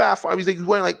wearing Fat Farm. He's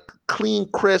wearing like clean,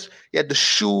 crisp. He had the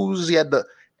shoes. He had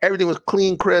everything was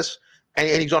clean, crisp.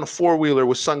 And he's on a 4-wheeler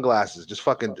with sunglasses. Just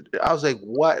fucking. I was like,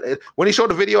 what? When he showed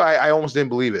the video, I almost didn't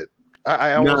believe it.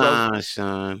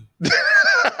 Son.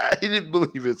 I didn't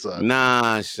believe it, son.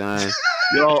 Nah, son.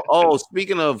 Yo,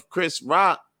 speaking of Chris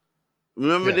Rock,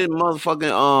 remember the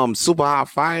motherfucking Super Hot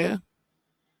Fire?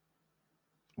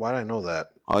 Why did I know that?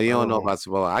 Oh, you don't know about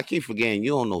Super Hot. I keep forgetting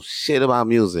you don't know shit about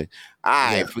music.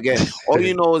 Forget. All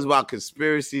you know is about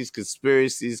conspiracies.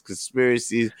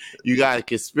 You got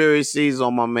conspiracies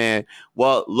on my man.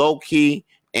 Well, Loki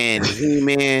and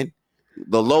He-Man.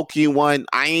 The Loki one,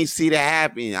 I ain't see that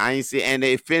happen. And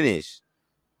they finished.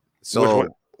 So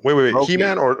wait. Loki.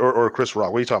 He-Man or Chris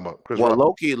Rock? What are you talking about? Rock?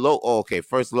 Loki. Okay,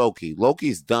 first Loki.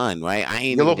 Loki's done, right?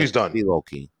 Loki's done.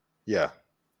 Loki. Yeah.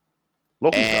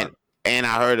 Loki's done. And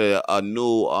I heard a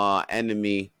new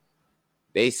enemy.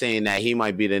 They saying that he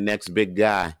might be the next big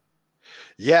guy.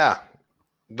 Yeah,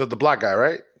 the black guy,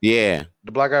 right? Yeah,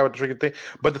 the black guy with the freaking thing.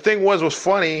 But the thing was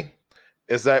funny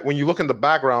is that when you look in the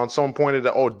background, someone pointed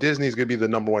out, Disney's gonna be the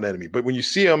number 1 enemy. But when you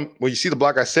see the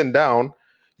black guy sitting down,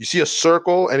 you see a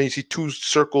circle and you see 2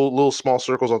 little small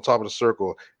circles on top of the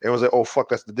circle. And it was like, oh fuck,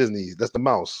 that's the Disney. That's the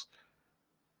mouse.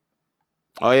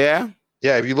 Oh yeah.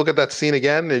 Yeah, if you look at that scene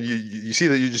again, and you see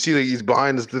that he's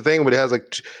behind the thing, but it has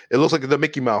it looks like the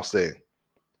Mickey Mouse thing.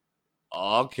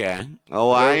 Okay. Oh,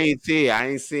 I ain't see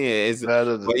it.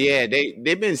 But yeah,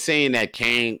 they've been saying that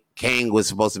Kang was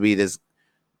supposed to be this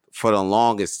for the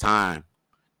longest time.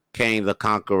 Kang the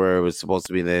Conqueror was supposed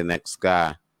to be the next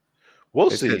guy. We'll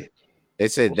see. They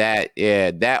said that,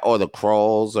 that or the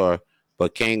Kralls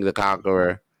but Kang the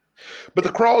Conqueror. But the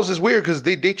Kralls is weird because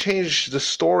they changed the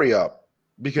story up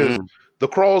because. The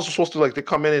Kralls were supposed to they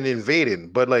come in and invade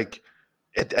it, but I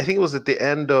think it was at the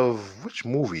end of which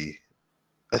movie?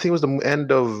 I think it was the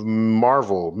end of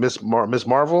Marvel, Miss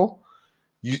Marvel.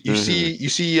 You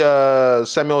see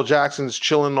Samuel Jackson's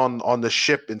chilling on the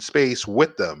ship in space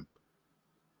with them.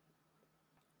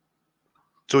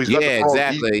 So he's got the Skrulls.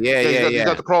 Exactly. He's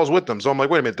got the Skrulls with them. So I'm like,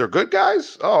 wait a minute, they're good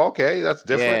guys? Oh, okay, that's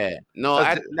different. Yeah. No,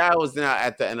 that was not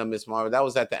at the end of Miss Marvel. That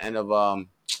was at the end of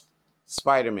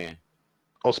Spider-Man.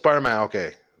 Oh, Spider-Man.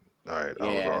 Okay. All right.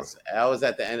 Yes, that was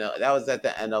at the end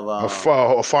of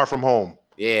Far From Home.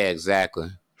 Yeah, exactly.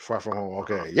 Far From Home.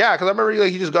 Okay. Yeah, because I remember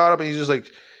he just got up and he's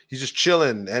just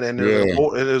chilling, and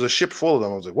there's a ship full of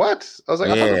them. I was like, what? I was like,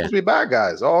 I thought they were supposed to be bad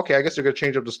guys. Oh, okay. I guess they're gonna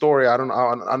change up the story. I don't know.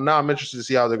 I'm interested to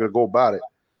see how they're gonna go about it.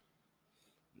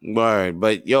 Word,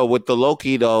 but with the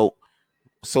Loki though,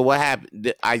 so what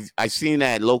happened? I seen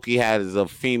that Loki has a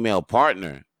female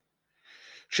partner.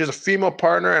 She has a female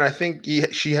partner, and I think he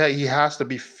has to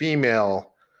be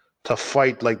female to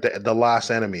fight like the last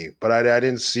enemy. But I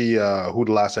didn't see who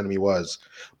the last enemy was.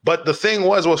 But the thing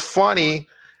was funny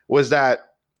was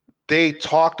that they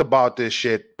talked about this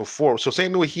shit before. So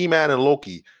same thing with He-Man and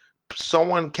Loki.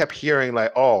 Someone kept hearing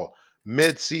like, oh,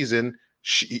 mid-season,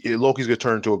 Loki's gonna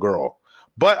turn into a girl.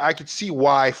 But I could see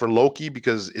why for Loki,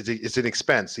 because it's an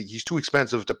expense. He's too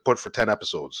expensive to put for 10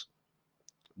 episodes.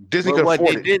 Disney could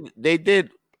afford it. They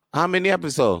did how many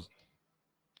episodes?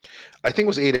 I think it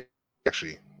was 8,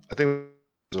 actually. I think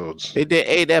episodes. They did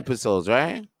 8 episodes,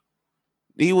 right?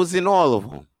 He was in all of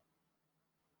them.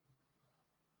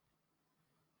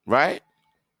 Right?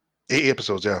 8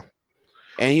 episodes, yeah.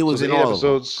 And he was in all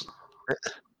episodes. Of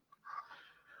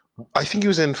them. I think he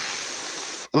was in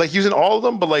all of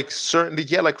them, but like certainly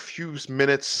he had like few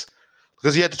minutes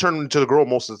because he had to turn into the girl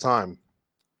most of the time.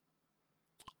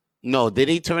 No, did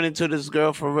he turn into this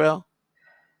girl for real?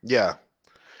 Yeah.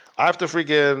 I have to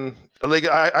freaking like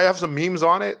I have some memes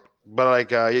on it, but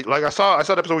like I saw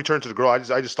the episode we turned to the girl. I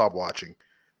just stopped watching.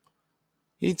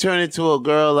 He turned into a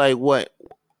girl like what?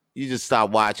 You just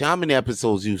stopped watching. How many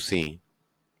episodes you seen?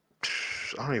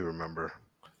 I don't even remember.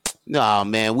 No,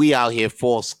 man, we out here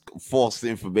false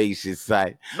information,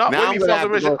 son. No, now I'm gonna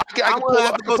have to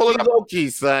pull it up. Loki,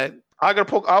 son. I can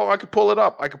pull it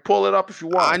up. I can pull it up if you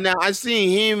want. I seen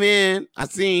He-Man.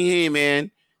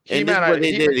 And this is what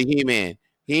they did to He-Man.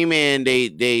 He-Man,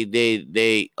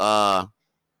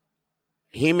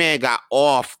 He-Man got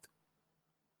off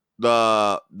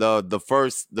the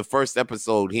first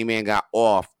episode. He-Man got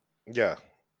off. Yeah.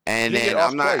 And then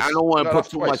I don't want to put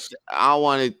too much. I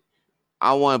want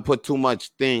to put too much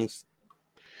things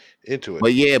into it.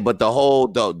 But yeah, but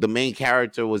the main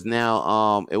character was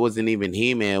now it wasn't even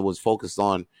He-Man. It was focused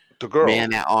on the girl.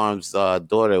 Man at Arms'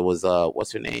 daughter was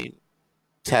what's her name?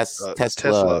 Tesla,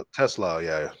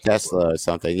 yeah. Tesla or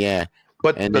something, yeah.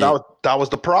 But that was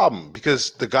the problem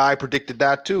because the guy predicted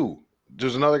that too.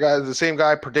 There's another guy, the same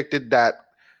guy predicted that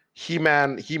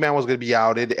He-Man was going to be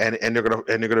outed, and they're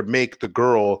gonna make the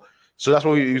girl. So that's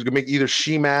why he was gonna make either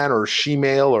She-Man or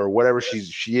She-Male or whatever she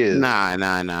is. Nah.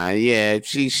 Yeah,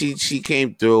 she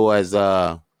came through as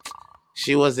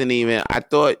she wasn't even. I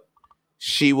thought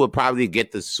she would probably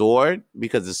get the sword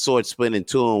because the sword split in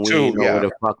two, and we didn't know where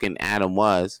the fucking Adam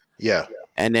was. Yeah.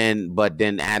 But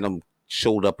then Adam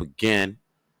showed up again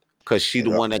because she's the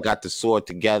one that got the sword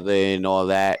together and all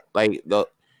that. Like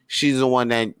she's the one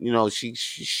that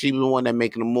she's the one that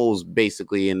making the moves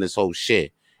basically in this whole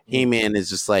shit. He-Man is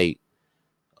just like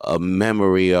a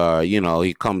memory, or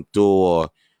he come through,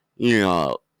 or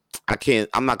I'm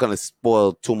not gonna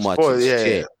spoil too much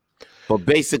shit. Yeah. But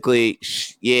basically,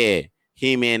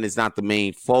 He-Man is not the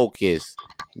main focus.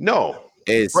 No,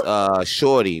 it's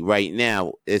Shorty right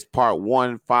now. It's part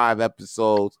 1, 5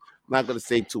 episodes. I'm not gonna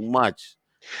say too much,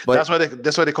 but that's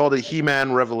why they called it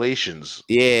He-Man Revelations.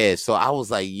 Yeah, so I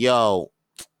was like,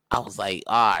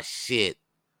 shit.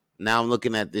 Now I'm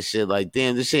looking at this shit like,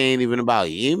 damn, this shit ain't even about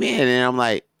He-Man, and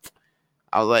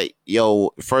I was like,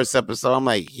 yo, first episode, I'm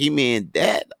like, He-Man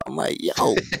dead. I'm like, yo.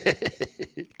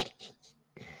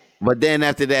 But then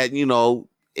after that,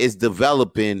 it's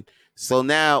developing. So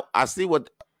now I see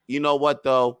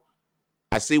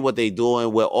I see what they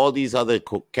doing with all these other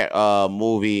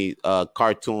movie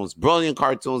cartoons, brilliant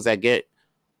cartoons that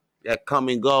come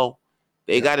and go.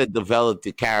 They got to develop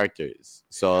the characters.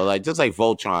 So just like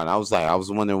Voltron, I was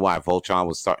wondering why Voltron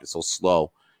was starting so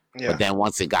slow. Yeah. But then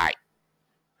once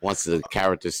the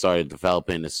characters started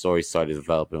developing, the story started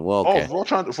developing. Well, okay. Oh,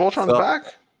 Voltron's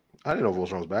back? I didn't know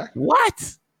Voltron was back.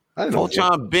 What? I didn't know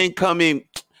Voltron been coming.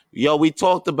 Yo, we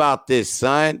talked about this,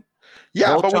 son. Yeah,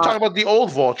 Voltron, but we're talking about the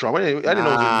old Voltron. I didn't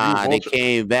know the new they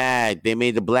came back. They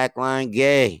made the black line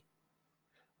gay.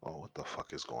 Oh, what the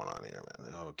fuck is going on here,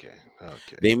 man? Okay.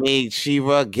 They made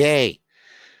She-Ra gay.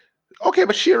 Okay,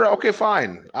 but She-Ra, okay,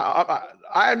 fine. I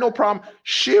had no problem.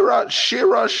 She-Ra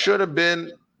should have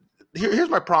been. Here's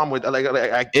my problem with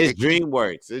it's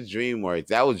DreamWorks.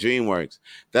 That was DreamWorks.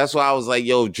 That's why I was like,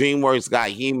 yo, DreamWorks got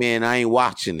He-Man. I ain't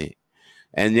watching it.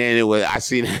 And then it was I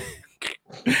seen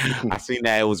I seen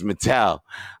that it was Mattel.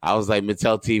 I was like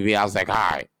Mattel TV. I was like, all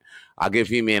right, I'll give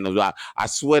He-Man a lot. I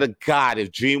swear to God,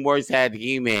 if DreamWorks had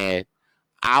He-Man,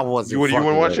 I wasn't You wouldn't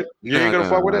fucking watch with it? it. You ain't gonna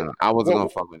fuck with it? I wasn't gonna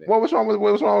fuck with it. What was wrong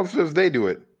with if they do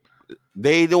it?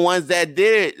 They the ones that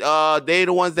did it. They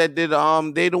the ones that did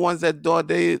they the ones that thought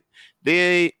they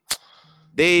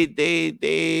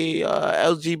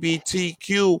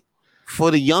LGBTQ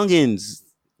for the youngins,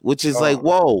 which is like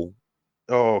whoa.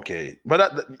 Oh, okay.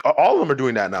 But all of them are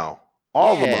doing that now.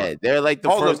 All of them are. They're like the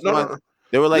first ones. No.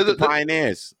 They were like the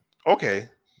pioneers. Okay.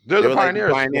 They're the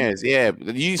pioneers. Like the pioneers. Yeah.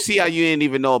 You see how you didn't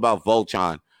even know about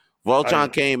Voltron.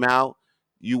 Voltron came out.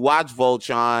 You watch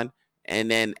Voltron, and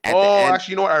then at the end,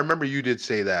 actually, you know what? I remember you did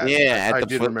say that. Yeah, I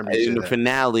did remember in the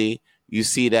finale, you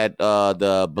see that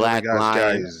the Black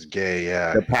Lion is gay.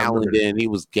 Yeah, the Paladin, he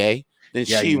was gay. Then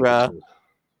She-Ra,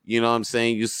 you know what I'm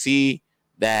saying? You see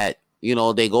that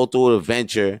they go through an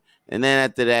adventure, and then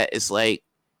after that, it's like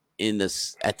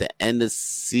at the end of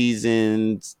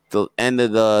season, the end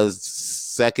of the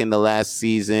second to last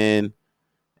season.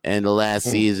 And the last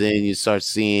season, you start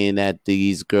seeing that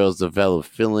these girls develop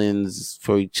feelings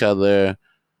for each other.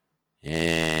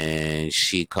 And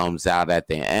she comes out at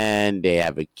the end. They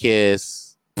have a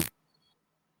kiss.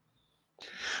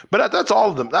 But that's all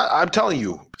of them. I'm telling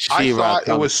you. I thought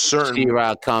it was certain.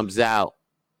 She-Ra comes out.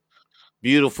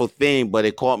 Beautiful thing, but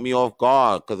it caught me off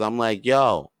guard because I'm like,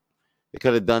 yo, they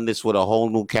could have done this with a whole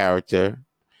new character.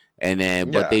 And then,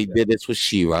 but they did this with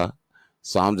She-Ra.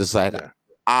 So I'm just like,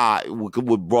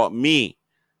 what brought me,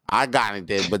 I got it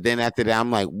there. But then after that,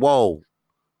 I'm like, whoa,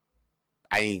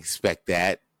 I didn't expect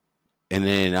that. And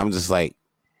then I'm just like,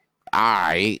 all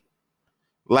right.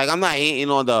 Like, I'm not hating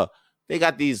on they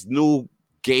got these new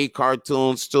gay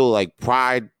cartoons too, like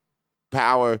Pride,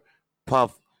 Power,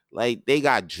 Puff. Like, they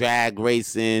got drag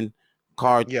racing,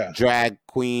 drag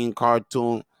queen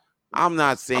cartoon. I'm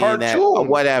not saying that,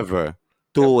 whatever.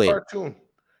 Do it. Cartoon.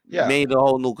 Yeah. Made a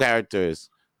whole new characters.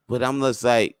 But I'm just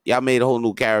like, y'all made a whole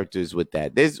new characters with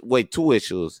that. There's two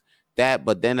issues. That,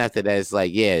 but then after that, it's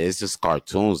like, yeah, it's just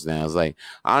cartoons now. It's like,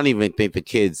 I don't even think the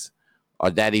kids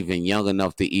are that even young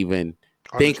enough to even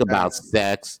think about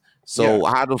sex. So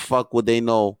how the fuck would they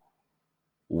know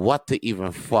what to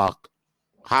even fuck?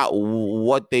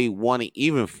 What they want to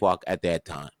even fuck at that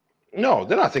time? No,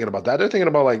 they're not thinking about that. They're thinking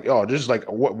about like, oh, just like,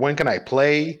 when can I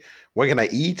play? When can I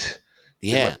eat?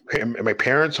 Yeah. My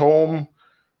parents home?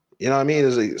 You know what I mean?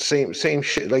 It's like same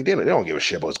shit. Like they don't give a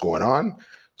shit about what's going on.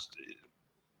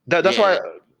 That's why.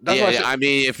 I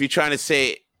mean, if you're trying to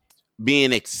say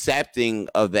being accepting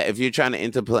of that, if you're trying to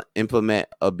implement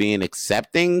being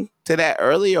accepting to that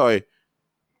early, or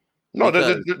no,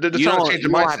 they're trying to change your mindset.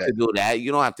 You don't have to do that.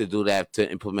 You don't have to do that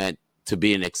to implement to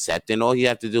being accepting. All you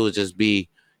have to do is just be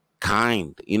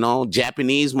kind.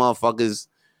 Japanese motherfuckers,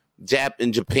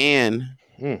 in Japan.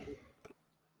 I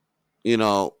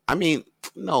mean,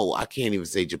 no, I can't even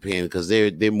say Japan because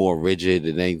they're more rigid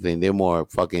than anything. They're more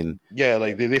fucking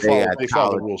like they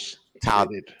follow the rules.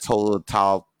 Total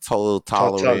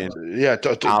tolerant.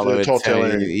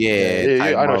 Totalitarian.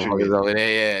 Yeah, I know what you mean. Over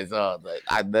there. Yeah, so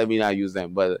let me not use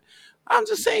them, but I'm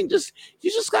just saying,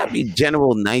 you just gotta be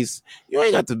general nice. You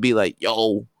ain't got to be like,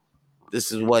 yo,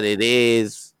 this is what it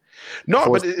is.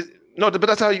 No, but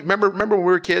that's how you remember when we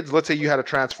were kids. Let's say you had a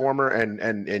Transformer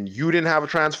and you didn't have a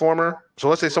Transformer. So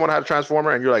let's say someone had a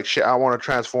Transformer and you're like, shit, I want a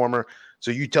Transformer.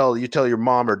 So you tell your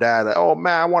mom or dad, like, oh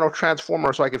man, I want a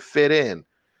Transformer so I can fit in.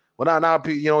 Well, now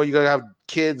you gotta have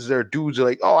kids. They're dudes are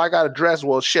like, oh, I got a dress.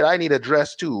 Well, shit, I need a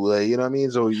dress too. Like, you know what I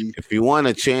mean? So if you want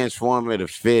a Transformer to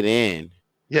fit in,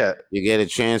 you get a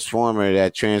Transformer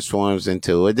that transforms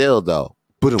into a dildo.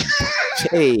 Boom.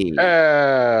 Hey.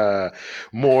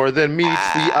 More than meets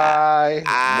the eye.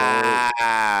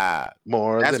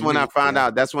 More. That's when I found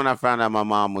out. That's when I found out my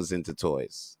mom was into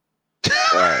toys.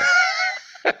 Right.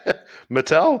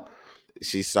 Mattel.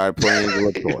 She started playing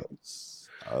with toys.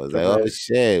 I was like, oh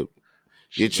shit,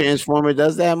 your Transformer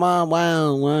does that, Mom?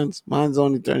 Wow, mine's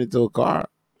only turned into a car.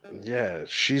 Yeah,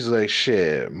 she's like,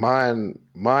 shit. Mine.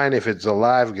 If it's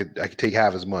alive, I could take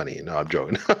half his money. No, I'm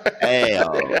joking. Yeah.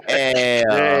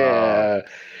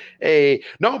 Hey,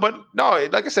 no, but no.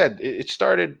 Like I said, it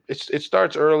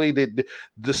starts early.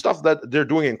 The stuff that they're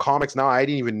doing in comics now, I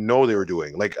didn't even know they were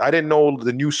doing. Like, I didn't know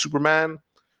the new Superman,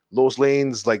 Lois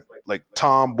Lane's like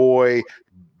tomboy,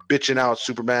 bitching out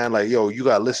Superman, like, yo, you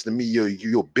gotta listen to me, you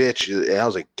bitch. And I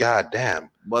was like, God damn.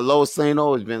 But Lois Lane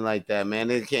always been like that, man.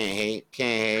 They can't hate.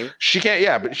 She can't,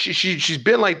 yeah, but she's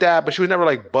been like that, but she was never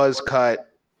like buzz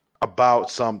cut. about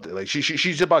something. Like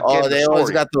she's about Oh, getting the story.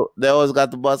 They always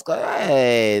got the bus.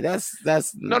 Hey, that's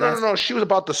No. She was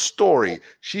about the story.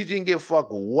 She didn't give a fuck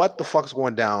what the fuck's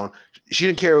going down. She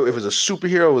didn't care if it was a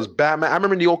superhero, it was Batman. I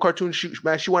remember in the old cartoon, she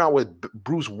went out with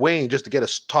Bruce Wayne just to get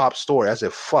a top story. I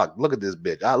said, "Fuck, look at this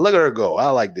bitch. Look at her go. I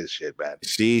like this shit, man."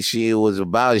 She was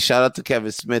about it. Shout out to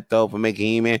Kevin Smith though for making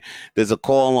He-Man. There's a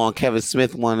call on Kevin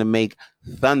Smith wanting to make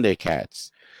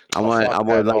Thundercats. I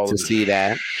would like to see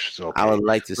that. Okay. I would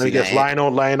like to see that.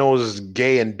 Lionel is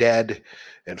gay and dead,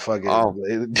 and fucking. Oh.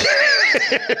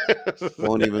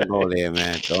 Don't even go there,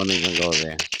 man. Don't even go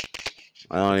there.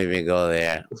 Don't even go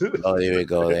there. Don't even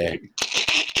go there.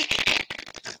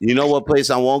 You know what place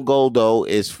I won't go though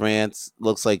is France.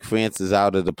 Looks like France is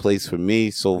out of the place for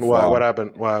me so far. What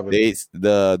happened? What happened?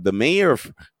 The mayor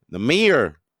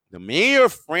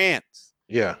of France.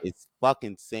 Yeah, it's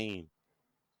fucking insane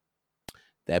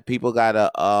that people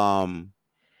gotta have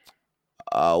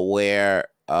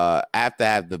to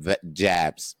have the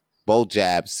jabs, both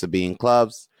jabs, to be in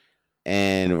clubs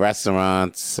and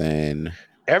restaurants and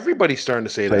everybody's starting to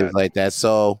say that like that.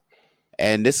 So.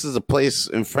 And this is a place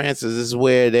in France. This is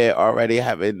where they're already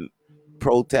having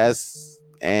protests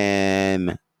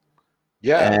and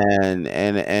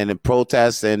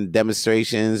protests and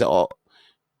demonstrations. All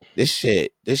this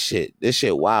shit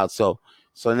wild. So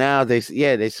now they're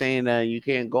saying that you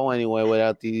can't go anywhere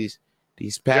without these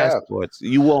passports.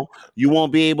 You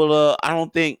won't be able to. I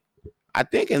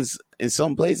think in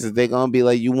some places they're gonna be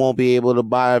like you won't be able to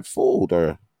buy food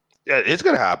or. Yeah, it's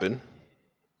gonna happen.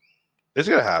 It's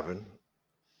gonna happen.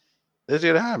 It's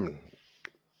gonna happen.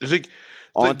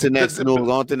 On to next news.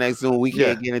 We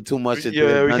can't get into too much. We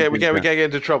can't get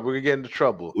into trouble. We can get into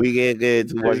trouble. We can't get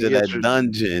into too much of that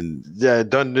dungeon. Yeah,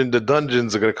 the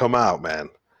dungeons are gonna come out, man.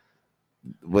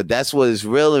 But that's what is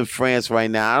real in France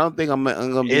right now. I don't think I'm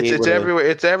gonna be. It's everywhere.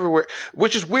 It's everywhere,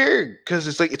 which is weird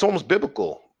because it's almost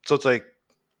biblical. So it's like,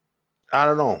 I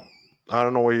don't know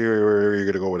where you're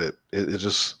gonna go with it. It's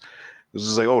just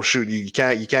like, oh shoot, you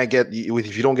can't get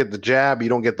if you don't get the jab, you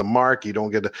don't get the mark, you don't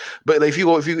get the. But like,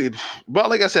 well,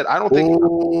 like I said, I don't think.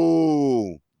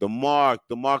 Ooh, the mark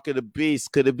of the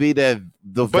beast. Could it be the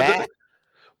VAT?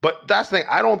 But that's the thing.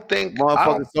 I don't think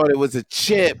motherfuckers thought it was a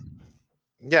chip.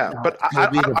 Yeah, but I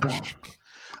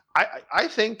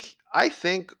think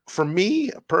for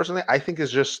me personally, I think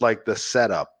it's just like the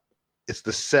setup. It's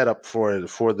the setup for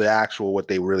the actual what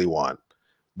they really want.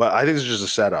 But I think it's just a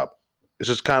setup. It's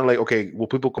just kind of like, okay, will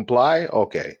people comply?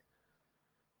 Okay.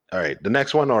 All right. The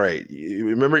next one. All right. You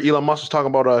remember Elon Musk was talking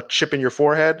about a chip in your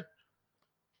forehead?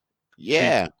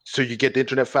 Yeah. So you get the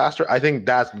internet faster. I think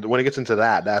that's when it gets into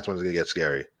that. That's when it's gonna get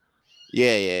scary.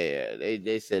 Yeah.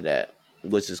 They said that,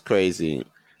 which is crazy.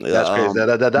 That's crazy.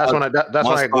 That's when I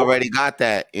already got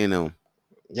that. You know.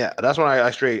 Yeah, that's when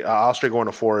I'll straight go in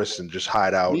the forest and just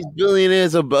hide out. These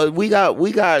billionaires are. We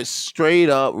got straight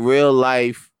up real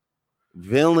life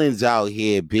villains out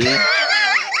here, B.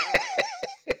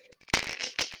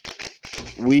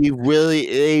 They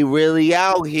really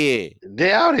out here.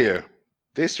 They out here.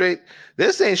 They straight.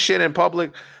 This ain't shit in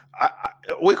public.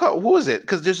 Who is it?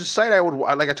 Because there's a site I would,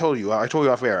 like I told you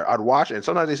off air. I'd watch it, and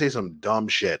sometimes they say some dumb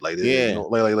shit, like the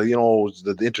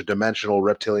interdimensional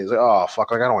reptilians. Like, oh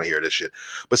fuck, like I don't want to hear this shit.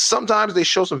 But sometimes they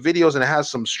show some videos and it has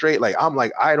some straight, like I'm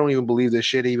like I don't even believe this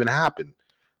shit even happened.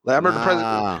 Like I remember the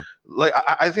president. Like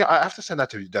I think I have to send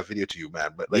that video to you,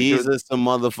 man. But like these are some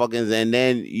motherfuckers, and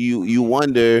then you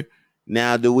wonder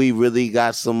now, do we really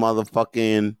got some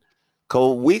motherfucking?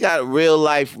 We got real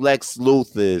life Lex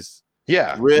Luthers.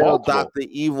 Yeah, real Dr.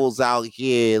 Evils out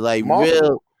here, like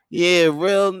real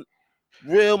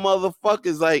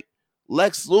motherfuckers. Like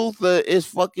Lex Luthor is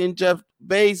fucking Jeff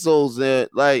Bezos,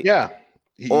 like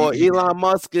or Elon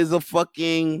Musk is a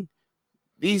fucking.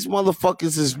 These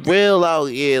motherfuckers is real out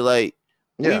here, like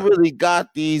we really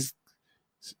got the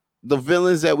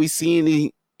villains that we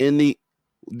see in the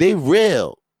they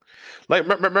real. Like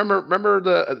remember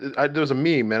there was a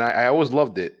meme and I always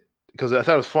loved it because I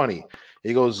thought it was funny.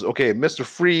 He goes, okay, Mr.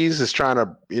 Freeze is trying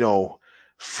to,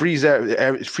 freeze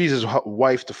his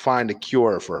wife to find a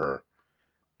cure for her.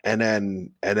 And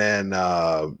then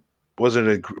wasn't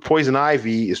it Poison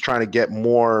Ivy is trying to get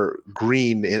more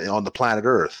green on the planet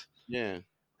Earth. Yeah.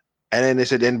 And then they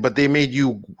said, but they made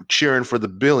you cheering for the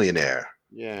billionaire.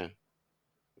 Yeah.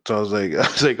 So I was like,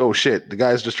 oh shit, the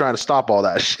guy's just trying to stop all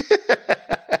that shit.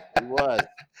 He was.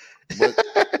 But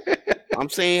I'm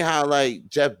saying how like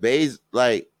Jeff Bezos,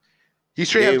 like, he's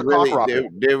straight up the cock rocket.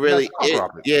 There really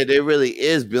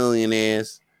is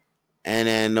billionaires, and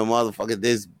then the motherfucker,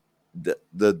 there's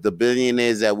the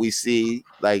billionaires that we see,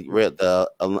 like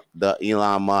the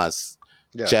Elon Musk,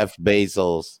 Jeff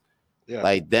Bezos, Yeah.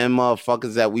 Like them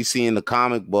motherfuckers that we see in the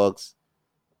comic books,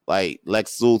 like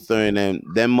Lex Luthor and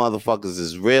them motherfuckers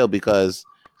is real because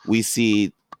we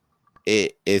see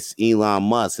it's Elon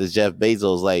Musk, it's Jeff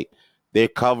Bezos. Like their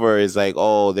cover is like,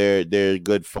 oh, they're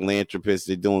good philanthropists,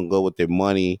 they're doing good with their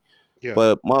money. Yeah.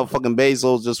 But motherfucking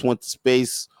Bezos just went to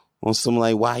space on some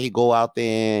like, why he go out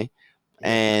there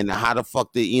and how the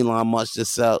fuck did Elon Musk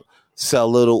just sell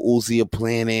little Uzi a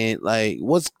planet? Like,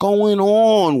 what's going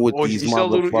on with these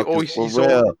motherfuckers for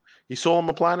real? He sold him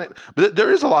a planet, but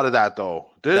there is a lot of that though.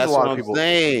 There's a lot of people.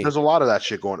 Saying. There's a lot of that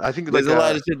shit going. I think there's a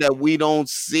lot of shit that we don't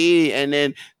see, and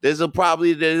then there's a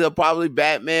probably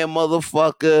Batman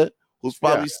motherfucker who's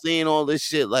probably seeing all this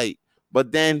shit. Like,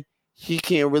 but then he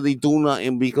can't really do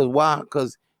nothing because why?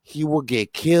 Because he will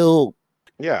get killed.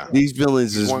 Yeah, these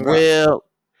villains is real.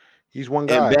 He's one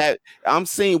guy.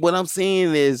 And what I'm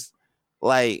saying is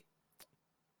like.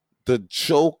 The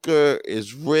Joker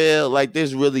is real. Like,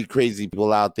 there's really crazy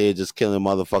people out there just killing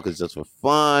motherfuckers just for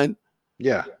fun.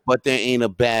 Yeah. But there ain't a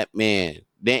Batman.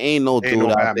 There ain't no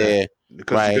dude out Batman. There.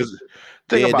 Because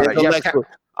think about it.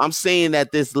 I'm saying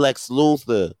that this Lex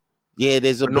Luthor,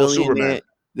 there's a billionaire.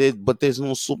 But there's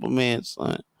no Superman,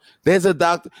 son. There's a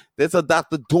Doctor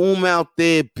Doom out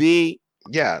there, B.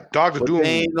 Yeah, Doctor Doom. There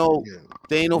ain't no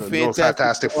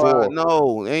Fantastic Four.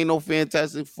 No, ain't no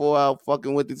Fantastic Four out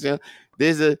fucking with this.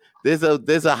 There's a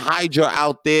Hydra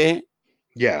out there.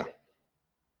 Yeah.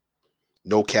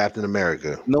 No Captain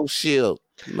America. No shield.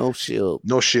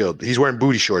 He's wearing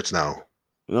booty shorts now.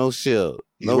 No shield.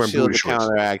 No shield to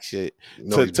counteract shit.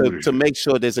 To make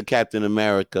sure there's a Captain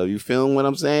America. You feeling what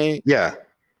I'm saying? Yeah.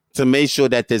 To make sure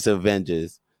that there's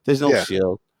Avengers. There's no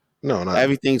shield. No.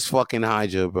 Everything's fucking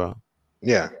Hydra, bro.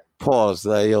 Yeah.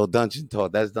 Pause. Dungeon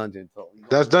talk. That's dungeon talk.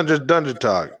 That's dungeon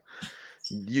talk.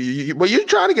 But you're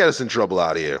trying to get us in trouble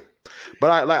out of here.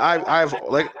 But like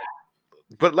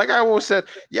I always said,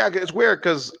 it's weird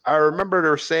because I remember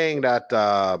they're saying that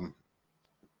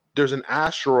there's an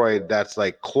asteroid that's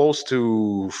like close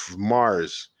to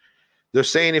Mars. They're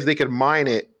saying if they could mine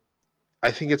it,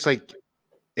 I think it's like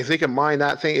if they can mine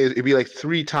that thing, it'd be like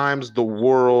 3 times the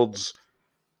world's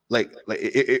like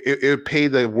it would pay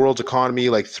the world's economy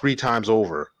like 3 times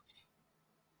over.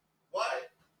 What?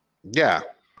 Yeah.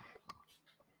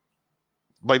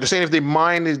 Like they're saying if they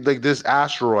mine like this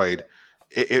asteroid,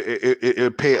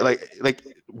 it pay like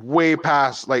way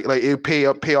past like it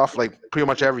pay off like pretty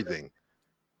much everything.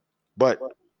 But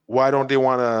why don't they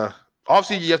want to?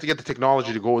 Obviously, you have to get the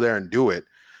technology to go there and do it.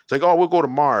 It's like, oh, we'll go to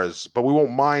Mars, but we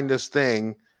won't mine this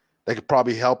thing that could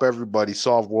probably help everybody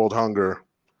solve world hunger.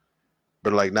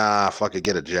 But like, nah, fuck it,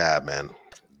 get a jab, man.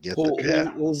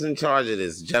 Who's in charge of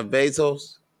this? Jeff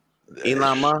Bezos?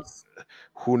 Elon Musk?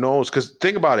 Who knows? Because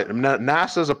think about it.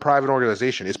 NASA is a private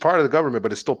organization. It's part of the government,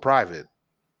 but it's still private.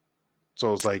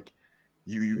 So it's like,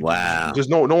 wow. There's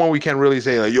no one we can really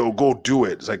say like, yo, go do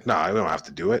it. It's like, nah, we don't have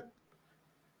to do it.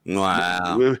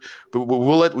 Wow.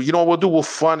 We'll let you know what we'll do. We'll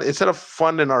fund instead of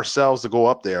funding ourselves to go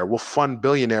up there. We'll fund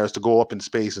billionaires to go up in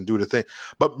space and do the thing.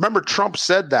 But remember, Trump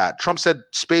said that. Trump said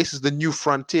space is the new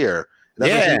frontier. You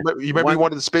remember he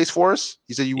wanted the Space Force.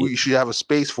 He said you should have a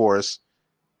Space Force.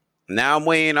 Now I'm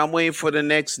waiting for the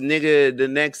next nigga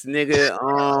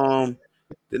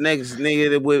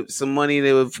that with some money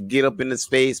that would get up in the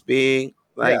space big.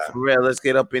 Like for real, let's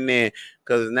get up in there.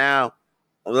 Cause now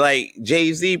like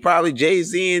Jay-Z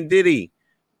and Diddy.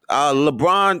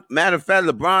 LeBron, matter of fact,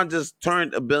 LeBron just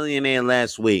turned a billionaire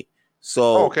last week.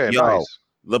 So nice.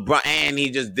 LeBron, and he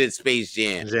just did Space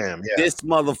Jam. This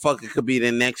motherfucker could be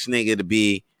the next nigga to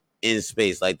be in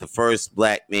space, like the first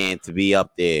black man to be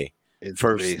up there.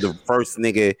 The first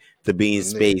nigga to be in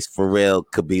space for real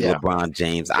could be LeBron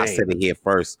James. I said it here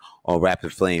first on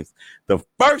Rapid Flames. The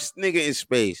first nigga in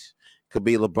space could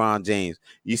be LeBron James.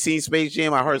 You seen Space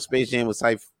Jam? I heard Space Jam was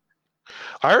hype.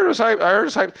 I heard it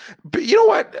was hype. But you know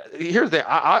what? Here's the thing.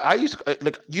 I used to,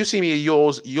 like you see me.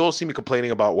 You'll see me complaining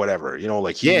about whatever. You know,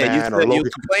 like He-Man or Loki. You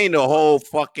complained the whole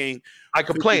fucking. I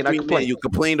complained. You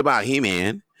complained about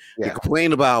He-Man. Yeah. You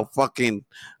complained about fucking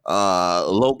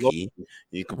Loki.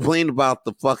 You complained about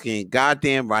the fucking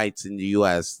goddamn rights in the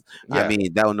U.S. Yeah. I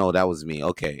mean, that was me.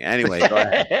 Okay. Anyway, go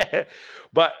ahead.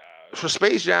 But for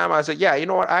Space Jam, I said, you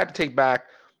know what? I had to take back.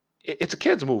 It's a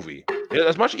kids movie.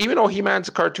 As much, even though He-Man's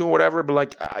a cartoon, whatever, but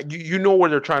like you know where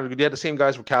they're trying to do. They had the same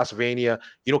guys for Castlevania.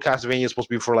 You know, Castlevania is supposed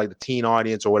to be for like the teen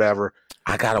audience or whatever.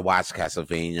 I gotta watch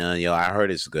Castlevania. Yo, I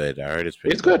heard it's good. I heard it's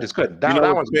pretty. It's good. It's good. That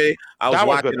one's great. I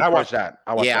watched that.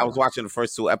 I was watching the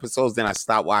first 2 episodes, then I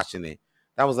stopped watching it.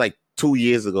 That was like 2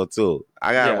 years ago too.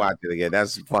 I gotta watch it again.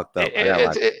 That's fucked up.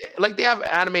 Like they have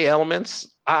anime elements,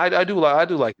 I do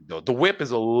like it though. The whip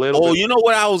is a little Oh, bit. you know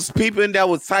what I was peeping that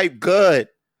was type good?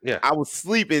 Yeah. I was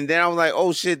sleeping. Then I was like,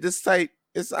 oh shit, this type,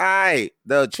 it's all right.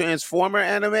 The Transformer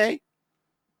anime?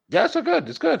 Yeah, it's so good.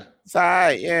 It's good. It's all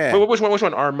right, yeah. Wait, which one? Which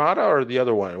one? Armada or the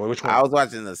other one? Which one? I was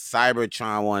watching the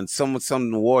Cybertron one, some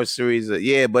war series.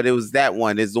 Yeah, but it was that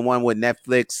one. It's the one with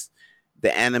Netflix,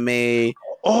 the anime.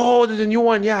 Oh, there's a new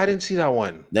one. Yeah, I didn't see that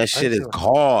one. That shit is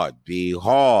hard, be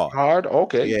hard. Hard.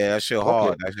 Okay. Yeah, that shit Okay.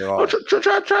 hard. That shit No,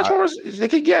 hard. Transformers. They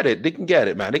can get it. They can get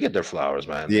it, man. They get their flowers,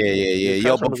 man. Yeah.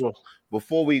 Yo,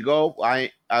 before we go,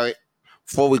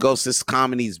 before we go, since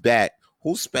comedy's back,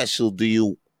 who special do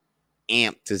you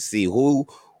amp to see?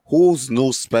 Whose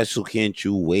new special can't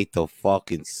you wait to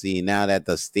fucking see? Now that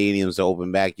the stadiums are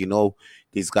open back, you know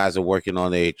these guys are working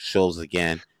on their shows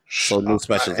again. So new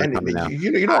specials are coming out.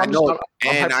 I know,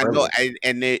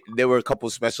 and there were a couple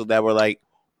of specials that were like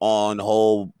on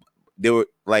hold. They were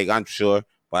like, I'm sure,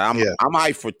 but I'm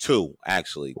hyped for two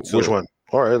actually. Which one?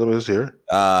 All right, let me just hear.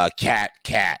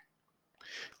 Cat.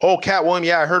 Oh, Cat One.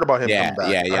 Yeah, I heard about him. Yeah.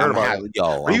 I heard about him.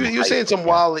 Yo, you saying some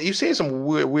wild? You saying some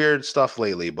weird stuff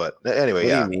lately? But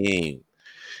anyway, what do you mean?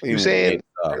 You saying?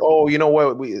 Oh, you know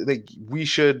what? We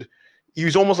should. He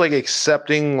was almost like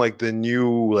accepting like the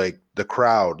new the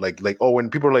crowd like when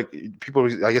people are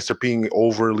I guess they're being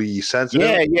overly sensitive.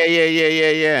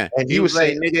 Yeah. And he was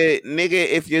saying, nigga,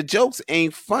 if your jokes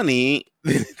ain't funny.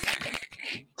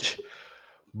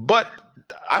 But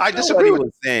I disagree with what he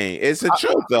was saying. It's a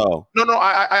truth though. No,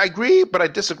 I agree, but I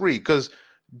disagree because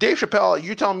Dave Chappelle.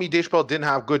 You telling me Dave Chappelle didn't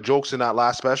have good jokes in that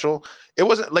last special? It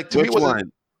wasn't like to me. It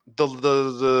wasn't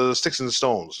the Sticks and the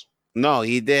Stones. No,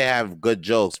 he did have good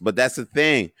jokes, but that's the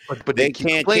thing. But they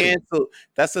can't cancel.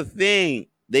 That's the thing.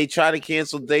 They try to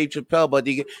cancel Dave Chappelle, but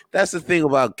that's the thing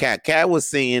about Cat. Cat was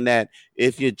saying that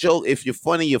if you're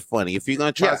funny, you're funny. If you're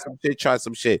gonna try some shit, try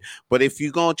some shit. But if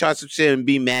you're gonna try some shit and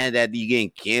be mad that you getting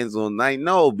canceled, like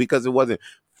no, because it wasn't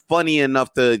funny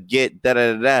enough to get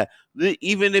da.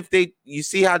 Even if you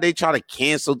see how they try to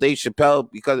cancel Dave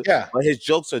Chappelle because but his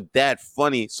jokes are that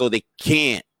funny, so they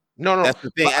can't. No. That's the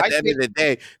thing. At the end of the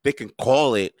day, they can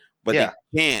call it, but they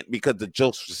can't because the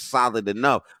jokes were solid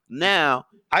enough. Now,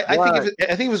 I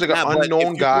think it was like an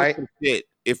unknown guy.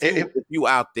 If you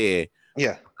out there,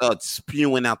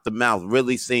 spewing out the mouth,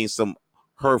 really saying some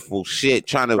hurtful shit,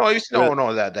 trying to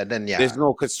there's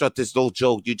no constructive, no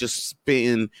joke. You just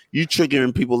spitting, you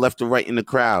triggering people left and right in the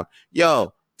crowd.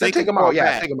 Yo. Take them out.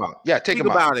 Yeah, take them out. Yeah, take them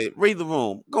out. Think about it. Read the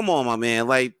room. Come on, my man.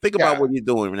 Like, think about what you're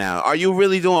doing now. Are you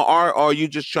really doing art, or are you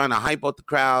just trying to hype up the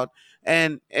crowd?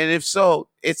 And if so,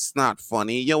 it's not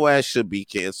funny. Your ass should be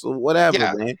canceled. Whatever,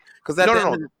 man. Because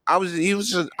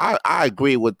I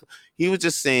agree with. He was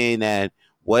just saying that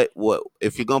what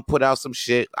if you're gonna put out some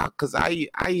shit? Because I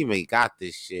even got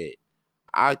this shit.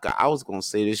 I was gonna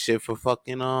say this shit for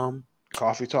fucking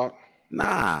Coffee Talk.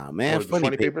 Nah, man.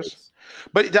 Funny papers.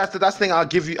 But that's the thing. I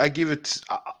give it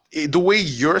the way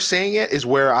you're saying it is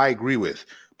where I agree with.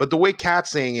 But the way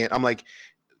Cat's saying it, I'm like,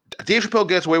 Dave Chappelle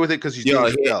gets away with it because he's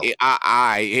Dave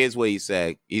Chappelle. Here's what he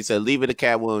said. He said, leave it to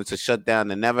Cat Williams to shut down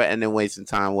the never-ending wasting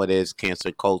time what is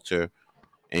cancer culture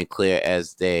and clear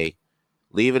as day.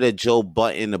 Leave it to Joe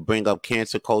Budden to bring up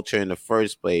cancer culture in the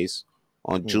first place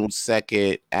on June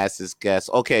 2nd as his guest.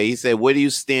 Okay, he said, where do you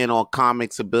stand on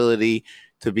comics' ability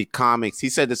to be comics? He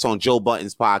said this on Joe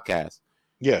Budden's podcast.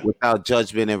 Yeah. Without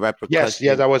judgment and repercussion.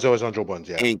 Yes, that was always on Joe Budden's,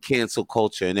 in cancel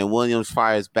culture. And then Williams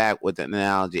fires back with an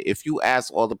analogy. If you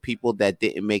ask all the people that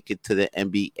didn't make it to the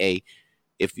NBA,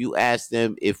 if you ask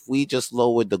them if we just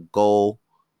lowered the goal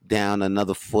down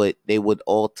another foot, they would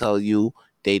all tell you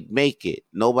they'd make it.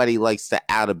 Nobody likes the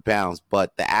out of bounds,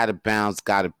 but the out of bounds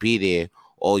got to be there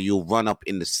or you'll run up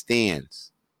in the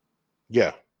stands.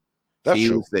 Yeah. That's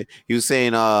true. He was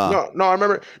saying no, I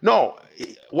remember. No,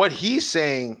 what he's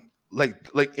saying, like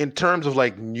in terms of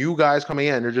like new guys coming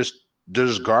in, they're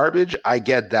just garbage. I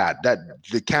get that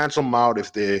they cancel them out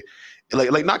if they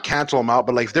like not cancel them out,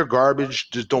 but like if they're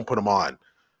garbage, just don't put them on.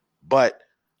 But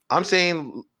I'm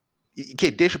saying,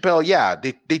 okay, Dave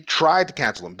Chappelle, they tried to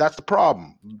cancel him. That's the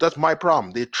problem. That's my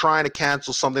problem. They're trying to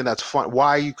cancel something that's fun.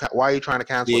 Why are you trying to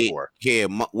cancel it for? Yeah,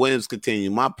 Williams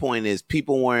continue. My point is,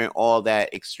 people weren't all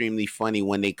that extremely funny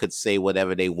when they could say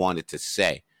whatever they wanted to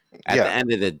say. At the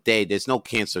end of the day, there's no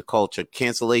cancer culture.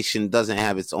 Cancellation doesn't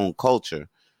have its own culture.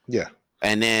 Yeah.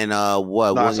 And then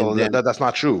what? No, that's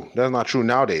not true. That's not true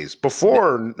nowadays.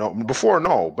 Before,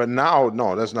 no, but now,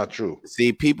 no, that's not true.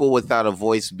 See, people without a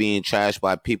voice being trashed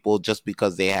by people just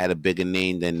because they had a bigger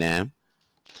name than them.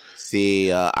 See,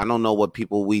 I don't know what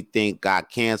people we think got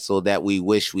canceled that we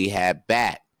wish we had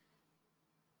back.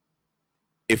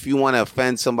 If you want to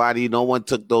offend somebody, no one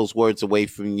took those words away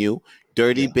from you.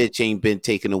 Dirty bitch ain't been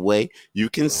taken away. You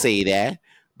can say that,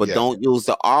 but don't use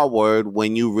the R word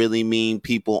when you really mean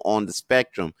people on the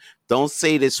spectrum. Don't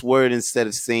say this word instead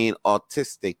of saying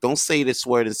autistic. Don't say this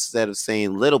word instead of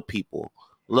saying little people.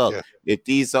 Look, if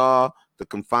these are the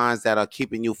confines that are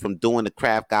keeping you from doing the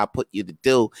craft God put you to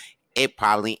do, it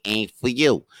probably ain't for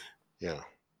you. Yeah.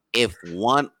 If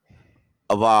one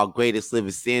of our greatest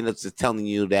living stand-ups is telling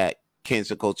you that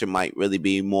cancel culture might really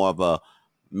be more of a,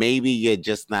 maybe you're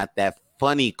just not that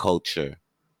funny culture.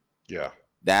 Yeah.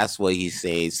 That's what he's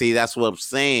saying. See, that's what I'm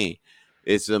saying.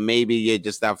 It's a maybe you're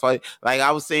just not funny. Like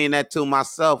I was saying that to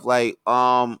myself, like,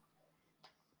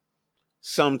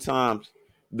 sometimes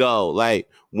though, like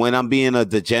when I'm being a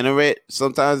degenerate,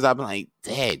 sometimes I'm like,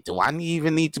 dad, do I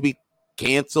even need to be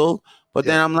canceled? But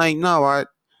then I'm like, no, I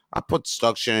put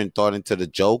structure and thought into the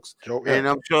jokes. And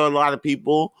I'm sure a lot of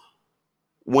people,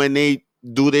 when they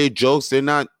do their jokes, they're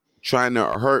not trying to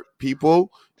hurt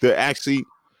people. They're actually,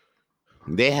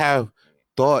 they have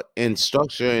thought and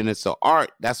structure, and it's an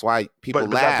art. That's why people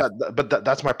laugh.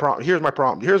 That's my problem. Here's my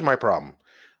problem.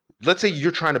 Let's say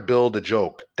you're trying to build a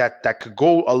joke that could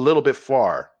go a little bit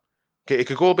far. Okay, it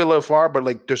could go a little far, but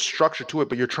like there's structure to it,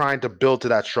 but you're trying to build to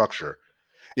that structure.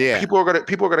 Yeah. People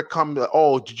are gonna come,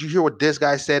 oh, did you hear what this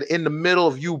guy said in the middle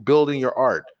of you building your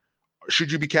art?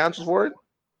 Should you be canceled for it?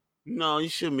 No, you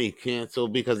shouldn't be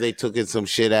canceled because they took in some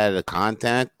shit out of the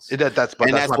context. That's what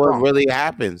problem. Really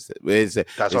happens. It's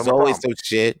always some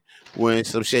shit when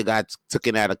some shit got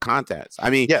taken out of context. I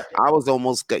mean, I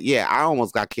almost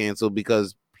got canceled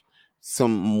because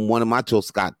one of my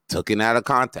jokes got taken out of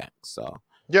context. So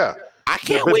I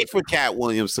can't wait for Cat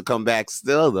Williams to come back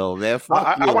still, though, man.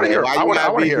 I want to hear him. I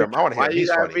want to hear him. Why you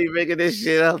gotta be making this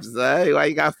shit up, son? Why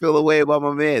you gotta feel away about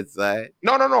my man, son?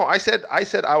 No. I said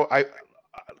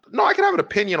no, I can have an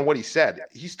opinion on what he said.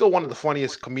 He's still one of the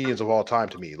funniest comedians of all time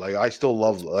to me. Like I still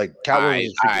love Cat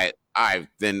Williams. All right.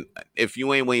 Then if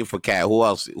you ain't waiting for Cat, who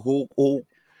else?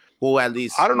 Who at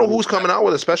least? I don't know who's coming out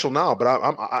with a special now, but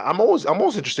I'm always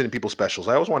interested in people's specials.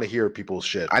 I always want to hear people's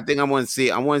shit. I think I want to see.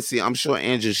 I'm sure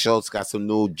Andrew Schultz got some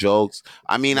new jokes.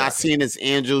 I mean, I seen this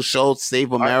Andrew Schultz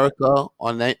Save America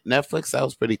on Netflix. That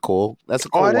was pretty cool. That's a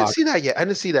cool. I didn't see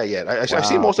that yet. I've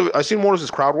seen most of it. I've seen more of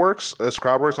his crowd works.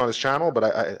 On his channel, but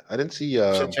I didn't see.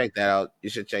 You should check that out.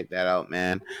 You should check that out,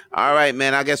 man. All right,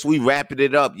 man. I guess we wrapping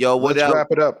it up, yo. Let's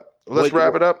wrap it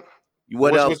up.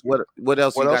 What else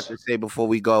you got to say before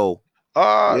we go? Me,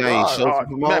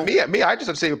 I just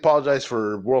have to say apologize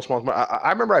for World Small. I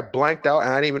remember I blanked out and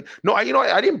I didn't even. No, I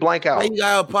didn't blank out.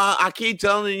 I keep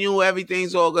telling you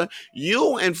everything's all good.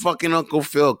 You and fucking Uncle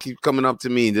Phil keep coming up to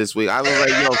me this week. I was like,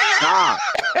 yo, stop.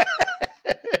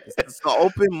 It's an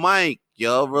open mic,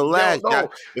 yo. Relax. No.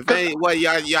 If any,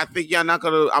 y'all think y'all not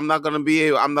gonna? I'm not gonna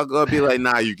be like,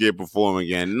 nah, you can't perform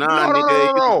again. Nah, nigga,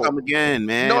 you can come again,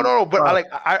 man. No. But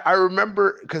I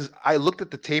remember because I looked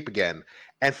at the tape again.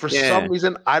 And for some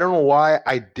reason, I don't know why,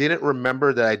 I didn't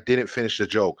remember that I didn't finish the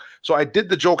joke. So I did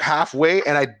the joke halfway,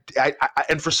 and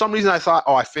and for some reason I thought,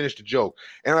 oh, I finished the joke.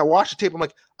 And I watched the tape. I'm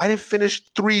like, I didn't finish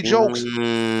 3 jokes.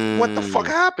 What the fuck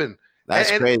happened?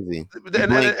 That's crazy.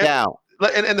 Blanked out.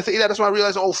 And the thing that's when I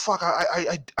realized, oh fuck,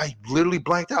 I literally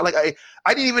blanked out. Like I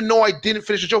didn't even know I didn't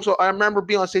finish the joke. So I remember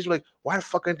being on stage like, why the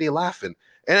fuck aren't they laughing?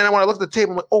 And then when I looked at the tape,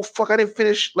 I'm like, oh fuck, I didn't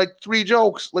finish like 3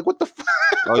 jokes. Like what the fuck?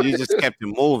 Oh, you just kept it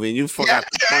moving. You forgot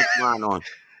the punchline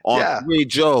on 3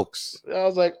 jokes. I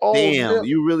was like, oh damn,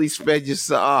 you really spread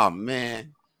yourself. Oh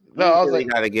man. No, I was like,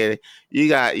 gotta get it. You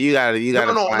got.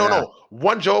 No.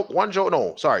 One joke.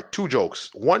 No, sorry, 2 jokes.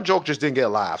 1 joke just didn't get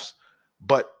laughs,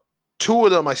 but 2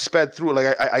 of them I sped through.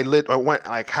 Like I went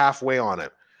like halfway on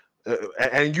it,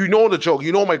 and you know the joke.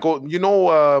 You know my goal. You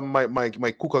know my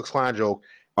Ku Klux Klan joke.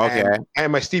 Okay.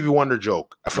 And my Stevie Wonder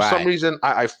joke. For some reason,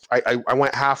 I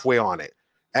went halfway on it,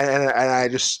 and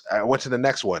I went to the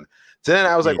next one. So then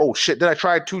I was like, oh shit. Then I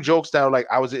tried 2 jokes that were like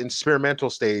I was in experimental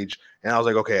stage, and I was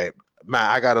like, okay, man,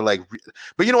 I gotta like.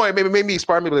 But you know what? It made me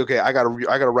inspire me. Like, okay, I gotta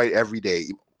write every day.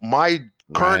 My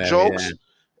current jokes,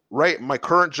 right? My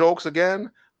current jokes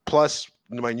again, plus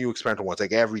my new experimental ones.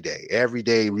 Like every day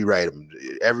rewrite them.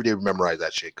 Every day memorize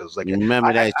that shit because like you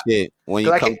remember that shit when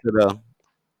you come to the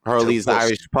Hurley's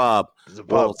Irish Pub,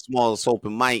 world's smallest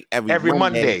open mic every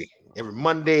Monday. Every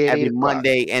Monday.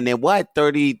 And then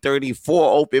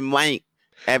 34 open mic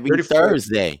every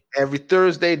Thursday. Every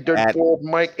Thursday, 34 open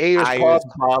mic, Ayers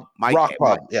Pub, Rock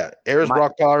Pub. Yeah, Ayers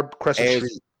Rock Pub, Crescent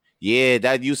Street. Yeah,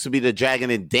 that used to be the Dragon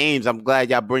and Dames. I'm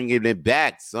glad y'all bringing it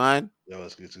back, son. Yo,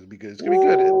 it's gonna be good. It's gonna be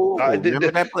good.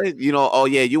 Remember that place? You know, oh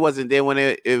yeah, you wasn't there when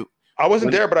it I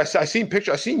wasn't there, but I seen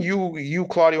pictures. I seen you,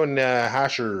 Claudio, and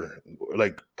Hasher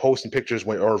like posting pictures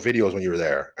or videos when you were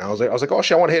there. And I was like, oh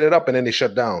shit, I want to hit it up, and then they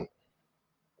shut down.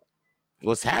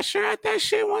 Was Hasher at that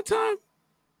shit one time?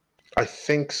 I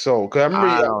think so. Cause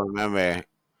I don't remember.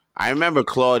 I remember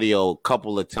Claudio a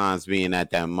couple of times being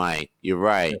at that mic. You're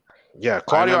right. Yeah,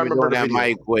 Claudio. I remember that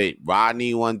mic with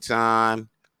Rodney one time.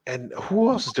 And who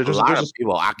else is there? There's a lot of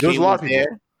people. Akeem was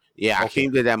there. Yeah,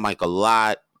 Akeem did that mic a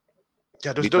lot.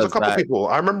 Yeah, there's a couple people.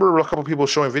 I remember a couple people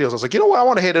showing videos. I was like, you know what? I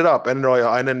want to hit it up. And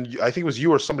then I think it was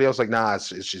you or somebody else like, nah,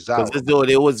 she's out. This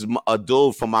dude, it was a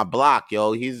dude from my block,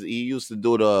 yo. He used to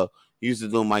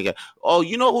do mic. Oh,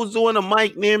 you know who's doing a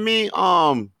mic near me?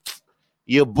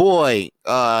 Your boy,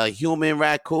 Human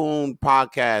Raccoon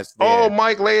Podcast. There. Oh,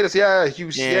 Mike Latest. Yeah,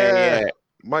 yeah.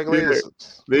 Mike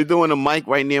Latest. They're doing a mic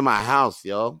right near my house,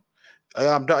 yo.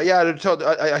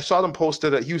 I saw them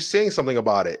posted. He was saying something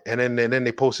about it, and then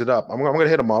they posted up. I'm gonna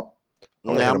hit him up.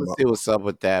 I'm gonna see what's up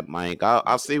with that, Mike.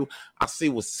 I'll see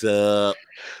what's up.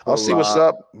 I'll see what's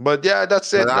up. But yeah,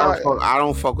 that's it. I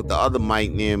don't fuck with the other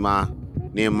mic near my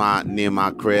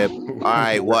crib. All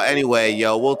right. Well, anyway,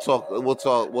 yo, we'll talk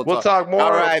more.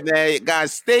 All right, man.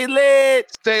 Guys, stay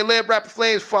lit. Stay lit. Rapid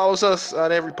Flames follows us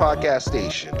on every podcast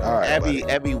station. All right.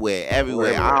 Everywhere.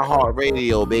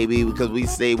 iHeartRadio, baby, because we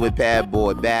stay with bad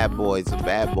boys, and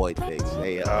bad boy things.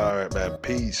 All right, man.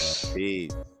 Peace.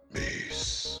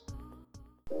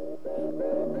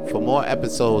 For more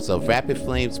episodes of Rapid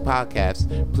Flames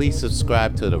Podcast, please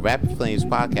subscribe to the Rapid Flames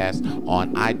Podcast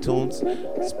on iTunes,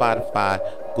 Spotify,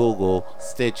 Google,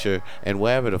 Stitcher, and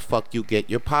wherever the fuck you get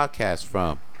your podcast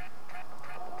from.